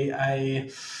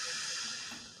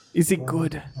 Is it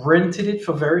good? Rented it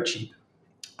for very cheap,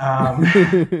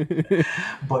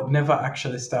 but never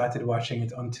actually started watching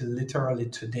it until literally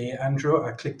today, Andrew.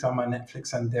 I clicked on my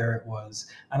Netflix and there it was.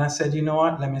 And I said, you know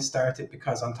what? Let me start it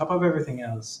because on top of everything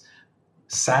else,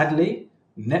 sadly,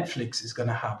 Netflix is going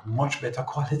to have much better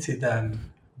quality than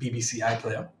BBC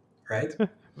iPlayer, right?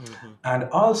 And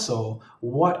also,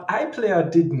 what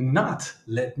iPlayer did not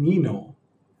let me know,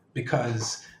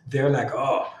 because they're like,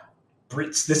 oh,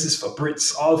 Brits, this is for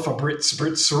Brits, all for Brits,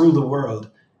 Brits rule the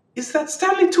world, is that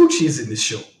Stanley Tucci is in this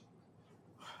show.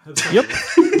 Yep.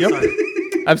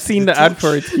 I've seen the ad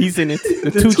for it. He's in it.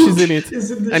 The Tucci is in it.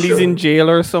 And he's in jail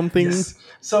or something. Yes.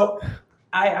 So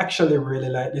I actually really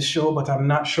like this show, but I'm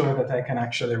not sure that I can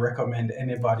actually recommend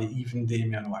anybody, even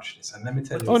Damien, watch this. And let me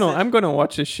tell you. Oh no, I'm going to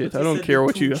watch this shit. I don't care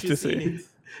what you have to say.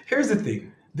 Here's the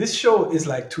thing. This show is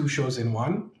like two shows in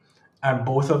one. And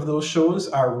both of those shows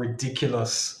are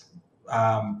ridiculous,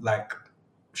 like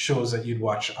shows that you'd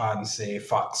watch on, say,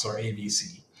 Fox or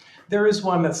ABC. There is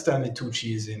one that Stanley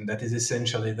Tucci is in that is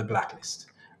essentially The Blacklist,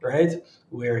 right?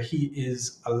 Where he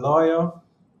is a lawyer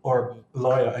or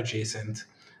lawyer adjacent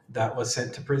that was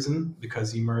sent to prison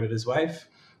because he murdered his wife.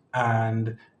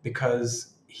 And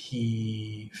because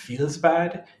he feels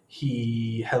bad,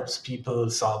 he helps people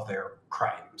solve their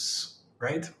crimes,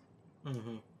 right?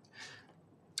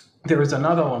 There is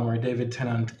another one where David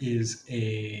Tennant is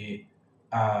a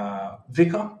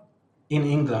vicar in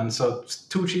England. So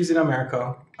Tucci's in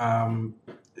America,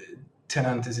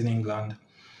 Tennant is in England,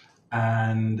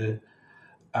 and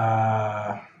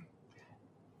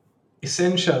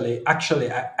essentially,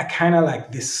 actually, I kind of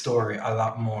like this story a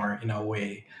lot more in a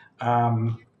way,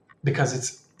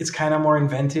 because it's kind of more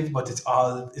inventive, but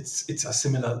it's a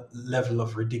similar level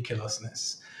of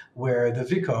ridiculousness. Where the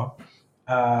vicar,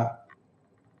 uh,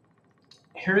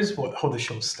 here's how the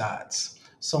show starts.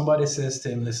 Somebody says to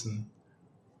him, "Listen,"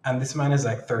 and this man is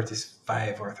like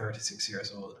 35 or 36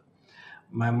 years old.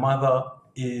 "My mother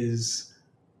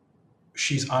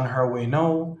she's on her way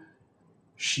now.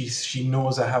 She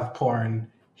knows I have porn.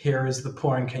 Here is the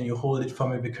porn. Can you hold it for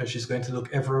me? Because she's going to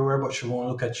look everywhere, but she won't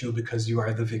look at you because you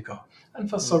are the vicar." And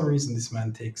for some reason, this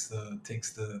man takes the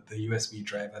USB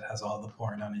drive that has all the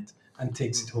porn on it and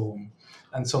takes it home.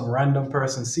 And some random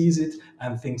person sees it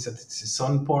and thinks that it's his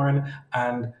son porn.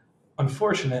 And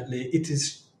unfortunately, it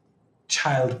is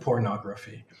child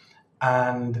pornography.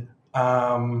 And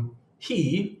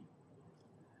he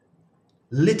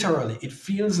literally, it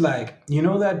feels like, you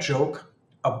know that joke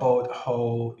about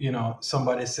how,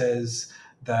 somebody says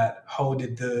that, how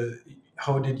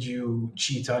did you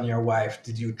cheat on your wife?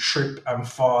 Did you trip and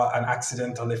fall and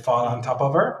accidentally fall on top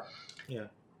of her? Yeah.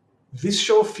 This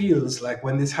show feels like,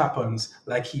 when this happens,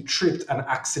 like he tripped and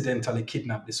accidentally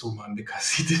kidnapped this woman because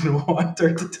he didn't want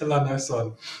her to tell on his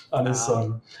son.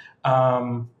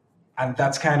 And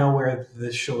that's kind of where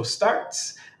the show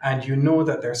starts. And you know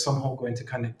that they're somehow going to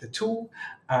connect the two,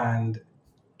 and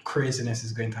craziness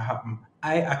is going to happen.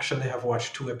 I actually have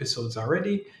watched 2 episodes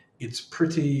already. It's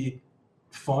pretty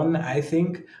fun, I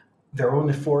think. There are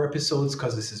only 4 episodes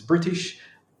because this is British.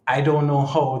 I don't know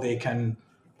how they can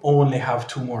only have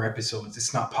 2 more episodes.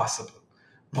 It's not possible.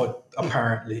 But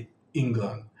apparently,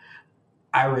 England.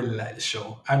 I really like the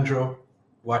show. Andrew,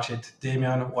 watch it.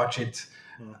 Damien, watch it.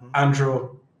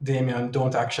 Andrew, Damien,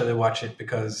 don't actually watch it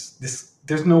because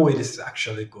there's no way this is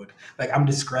actually good. Like, I'm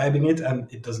describing it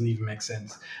and it doesn't even make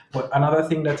sense. But another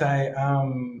thing that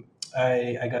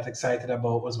I got excited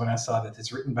about was when I saw that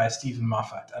it's written by Stephen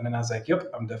Moffat. And then I was like, yep,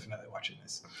 I'm definitely watching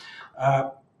this.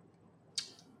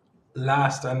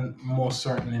 Last and most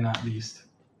certainly not least,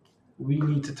 we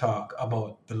need to talk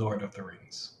about The Lord of the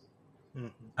Rings.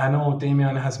 I know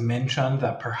Damien has mentioned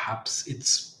that perhaps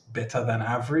it's better than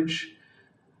average.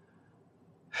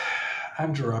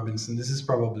 Andrew Robinson, this is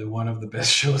probably one of the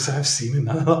best shows I've seen in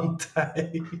a long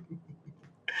time.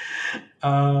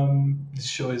 This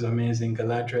show is amazing.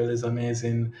 Galadriel is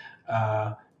amazing.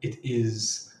 It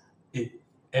is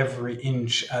every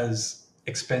inch as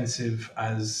expensive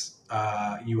as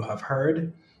you have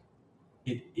heard.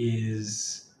 It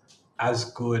is as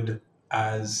good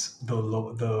as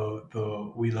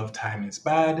the Wheel of Time is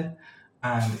bad,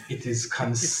 and it is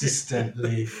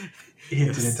consistently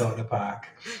hitting it out the park.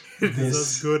 It's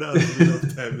as good as Wheel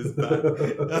of Time is bad.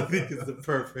 I think it's the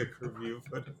perfect review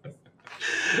for this.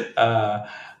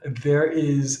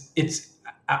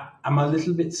 I'm a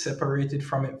little bit separated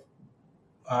from it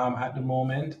at the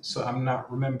moment, so I'm not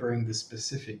remembering the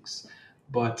specifics,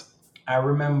 but I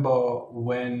remember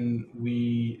when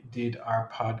we did our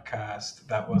podcast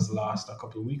that was lost a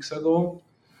couple of weeks ago,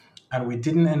 and we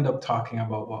didn't end up talking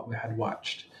about what we had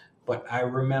watched, but I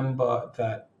remember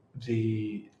that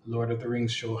the Lord of the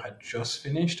Rings show had just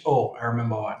finished. Oh, I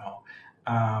remember what now.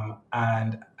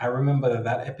 And I remember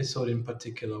that episode in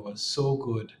particular was so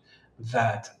good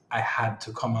that I had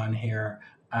to come on here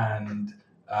and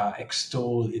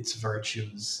extol its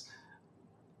virtues.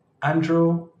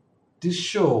 Andrew, this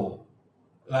show,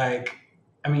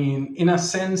 in a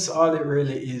sense, all it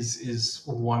really is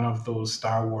one of those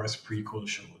Star Wars prequel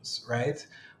shows, right?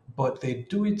 But they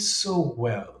do it so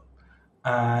well,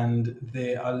 and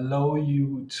they allow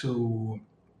you to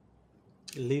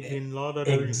live in Lord of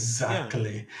the Rings.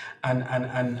 Exactly.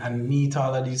 And meet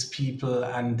all of these people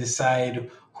and decide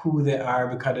who they are,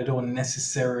 because they don't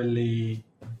necessarily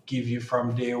give you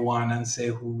from day one and say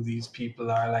who these people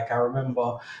are. Like, I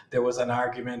remember there was an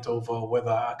argument over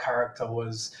whether a character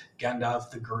was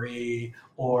Gandalf the Grey,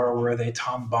 or were they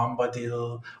Tom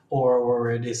Bombadil, or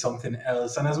were they something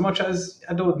else. And as much as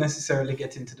I don't necessarily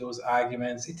get into those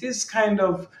arguments, it is kind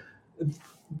of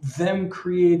them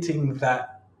creating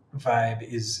that vibe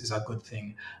is a good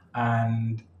thing.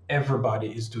 And everybody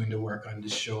is doing the work on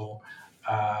this show.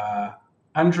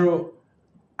 Andrew,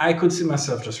 I could see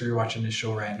myself just rewatching this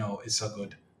show right now. It's so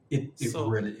good. It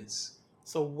really is.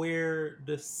 So where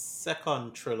the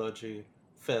second trilogy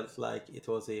felt like it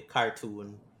was a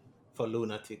cartoon for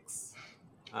lunatics,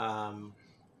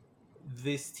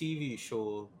 this TV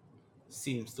show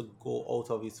seems to go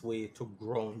out of its way to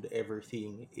ground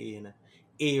everything in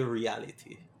a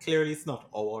reality. Clearly, it's not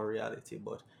our reality,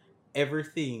 but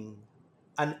everything.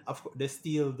 And of course, they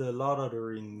steal the Lord of the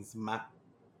Rings map.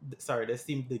 Sorry, they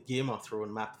steal the Game of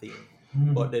Thrones map thing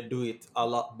but they do it a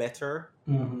lot better.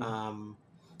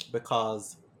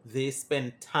 Because they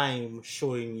spend time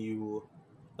showing you,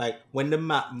 like, when the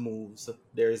map moves,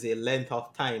 there is a length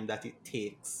of time that it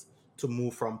takes to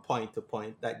move from point to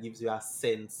point that gives you a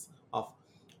sense of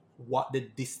what the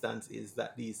distance is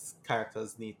that these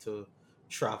characters need to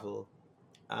travel.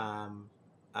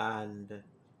 And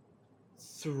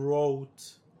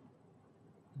throughout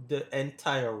the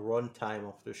entire runtime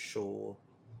of the show,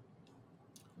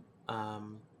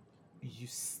 you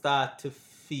start to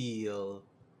feel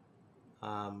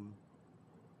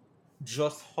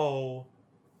just how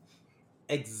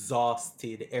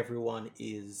exhausted everyone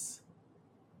is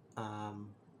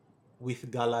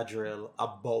with Galadriel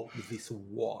about this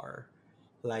war.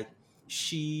 Like,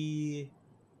 she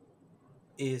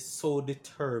is so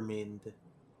determined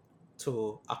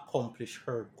to accomplish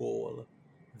her goal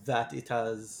that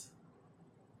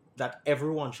that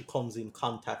everyone she comes in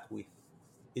contact with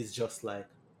is just like,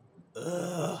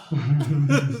 ugh.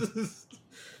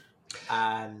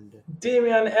 And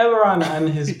Damien Elrond and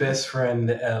his best friend,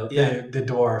 the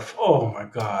dwarf. Oh my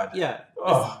god. Yeah.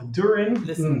 Oh, Durin.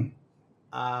 Listen.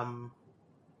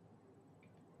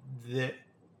 The,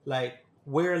 like,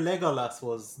 where Legolas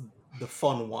was the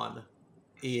fun one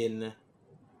in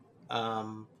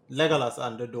Legolas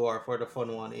and the dwarf were the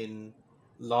fun one in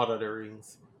Lord of the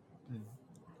Rings.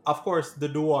 Of course, the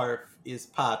dwarf is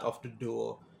part of the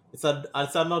duo. It's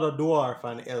another dwarf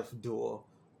and elf duo,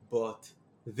 but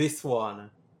this one,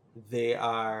 you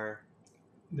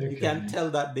can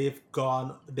tell that they've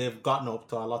gotten up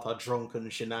to a lot of drunken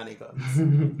shenanigans,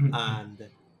 and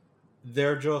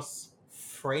they're just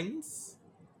friends.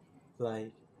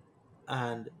 Like,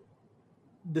 and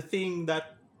the thing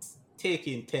that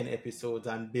taking 10 episodes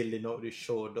and building out the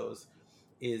show does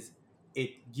is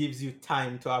it gives you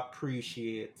time to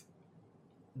appreciate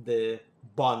the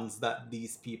bonds that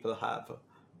these people have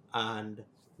and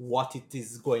what it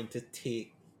is going to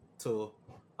take to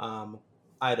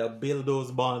either build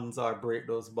those bonds or break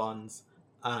those bonds,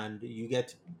 and you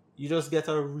just get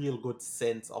a real good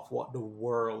sense of what the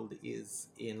world is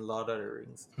in Lord of the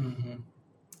Rings.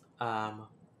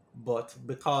 But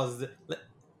because,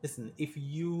 listen, if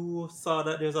you saw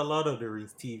that there's a Lord of the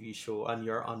Rings TV show and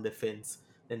you're on the fence,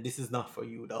 then this is not for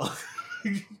you, dog.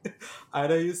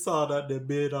 Either you saw that they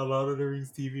made a Lord of the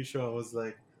Rings TV show and was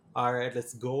like, all right,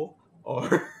 let's go,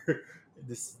 or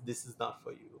this is not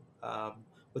for you.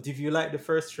 But if you like the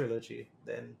first trilogy,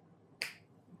 then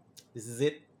this is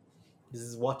it. This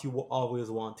is what you always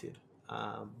wanted.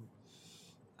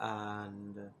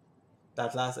 And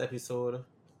that last episode,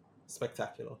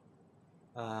 spectacular.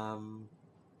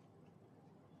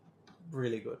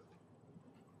 Really good.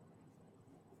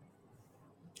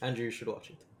 Andrew, you should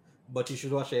watch it. But you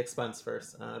should watch The Expanse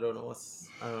first. I don't know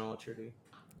what you're doing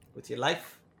with your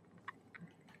life.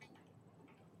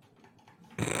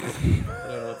 I don't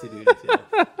know what to do with your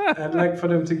life. I'd like for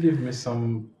them to give me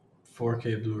some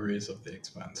 4K Blu-rays of The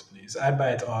Expanse, please. I'd buy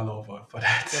it all over for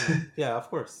that. Yeah, of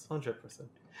course, 100%.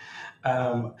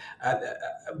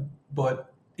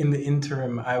 But in the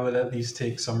interim, I will at least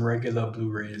take some regular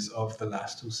Blu-rays of the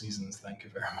last 2 seasons. Thank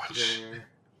you very much. Yeah.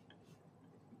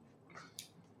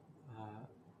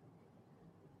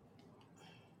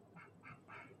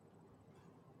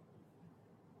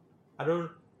 I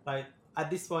don't, like, at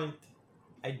this point,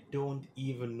 I don't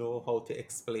even know how to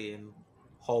explain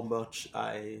how much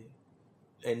I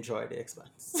enjoy The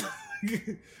Expanse.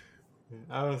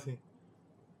 I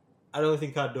don't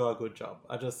think I do a good job.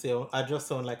 I just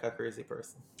sound like a crazy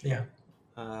person. Yeah.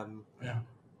 Yeah.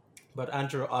 But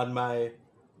Andrew, on my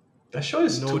that show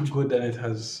is too good and it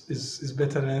is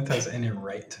better than it has any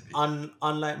right to be. On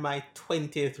like my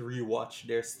 20th rewatch,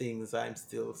 there's things I'm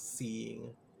still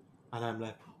seeing, and I'm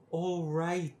like, oh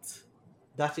right,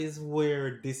 that is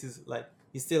where this is, like,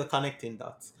 he's still connecting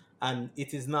dots, and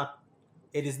it is not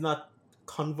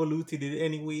convoluted in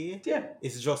any way. Yeah,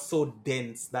 it's just so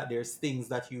dense that there's things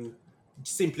that you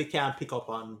simply can't pick up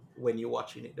on when you're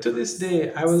watching it. To this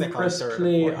day, I will press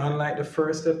play on like the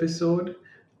first episode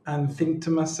and think to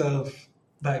myself,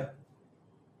 like,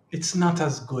 it's not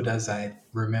as good as I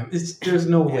remember. There's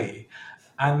no way.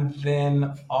 And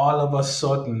then all of a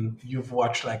sudden, you've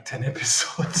watched like 10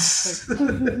 episodes.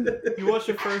 You watch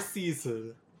your first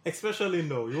season, especially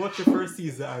now, you watch your first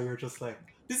season and you're just like,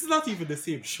 this is not even the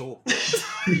same show.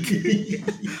 I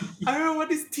don't know what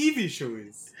this TV show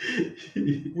is.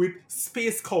 With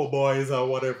space cowboys or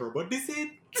whatever, but this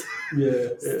ain't...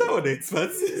 It's not what The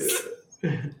Expanse is.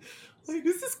 Like,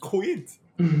 this is quaint.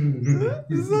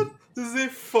 This is a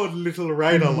fun little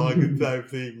ride-along type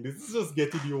thing. This is just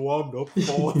getting you warmed up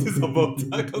for what is about to,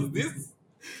 because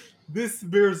this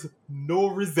bears no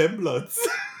resemblance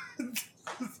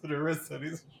to the rest of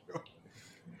this show.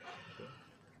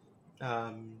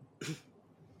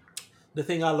 The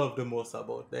thing I love the most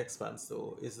about The Expanse,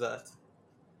 though, is that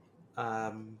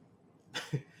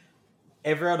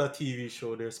every other TV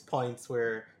show, there's points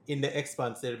where in The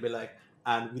Expanse they'll be like,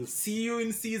 and we'll see you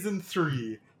in season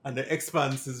 3, and The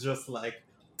Expanse is just like,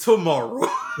 tomorrow.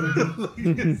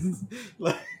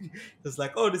 It's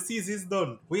like, oh, the season is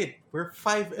done. Wait, we're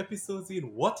 5 episodes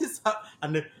in. What is happening?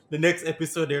 And the next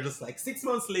episode, they're just like 6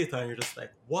 months later, and you're just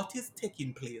like, what is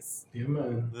taking place? Yeah,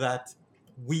 man. That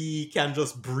we can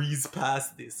just breeze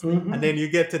past this. And then you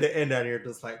get to the end, and you're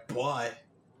just like, boy.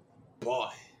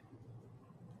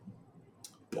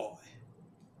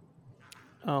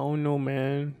 Oh no,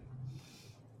 man.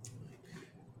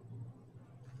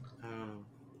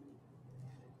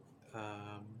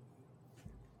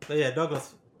 But yeah,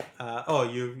 Douglas.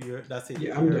 You're that's it.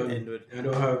 Yeah, I'm done. I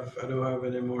don't have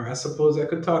any more. I suppose I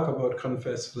could talk about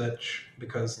Confess Fletch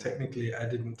because technically I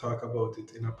didn't talk about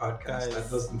it in a podcast. Guys, that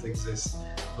doesn't exist.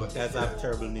 But guys, I have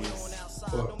terrible news.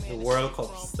 The World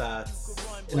Cup starts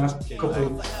in a couple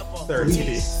like 30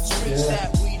 days. Yeah.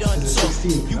 It's the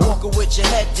 16th, you walking with your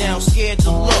head down, scared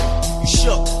to look. You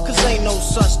shook, cause ain't no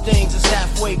such things as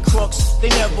halfway crooks. They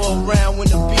never around when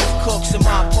the beef cooks in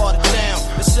my part of town.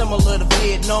 It's similar to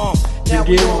Vietnam. Now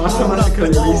the game automatically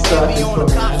restarted for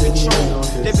me. I didn't even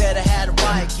notice. They better have the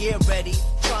riot gear ready.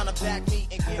 Trying to back me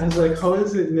and I was like, how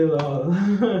is it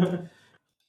 0-0?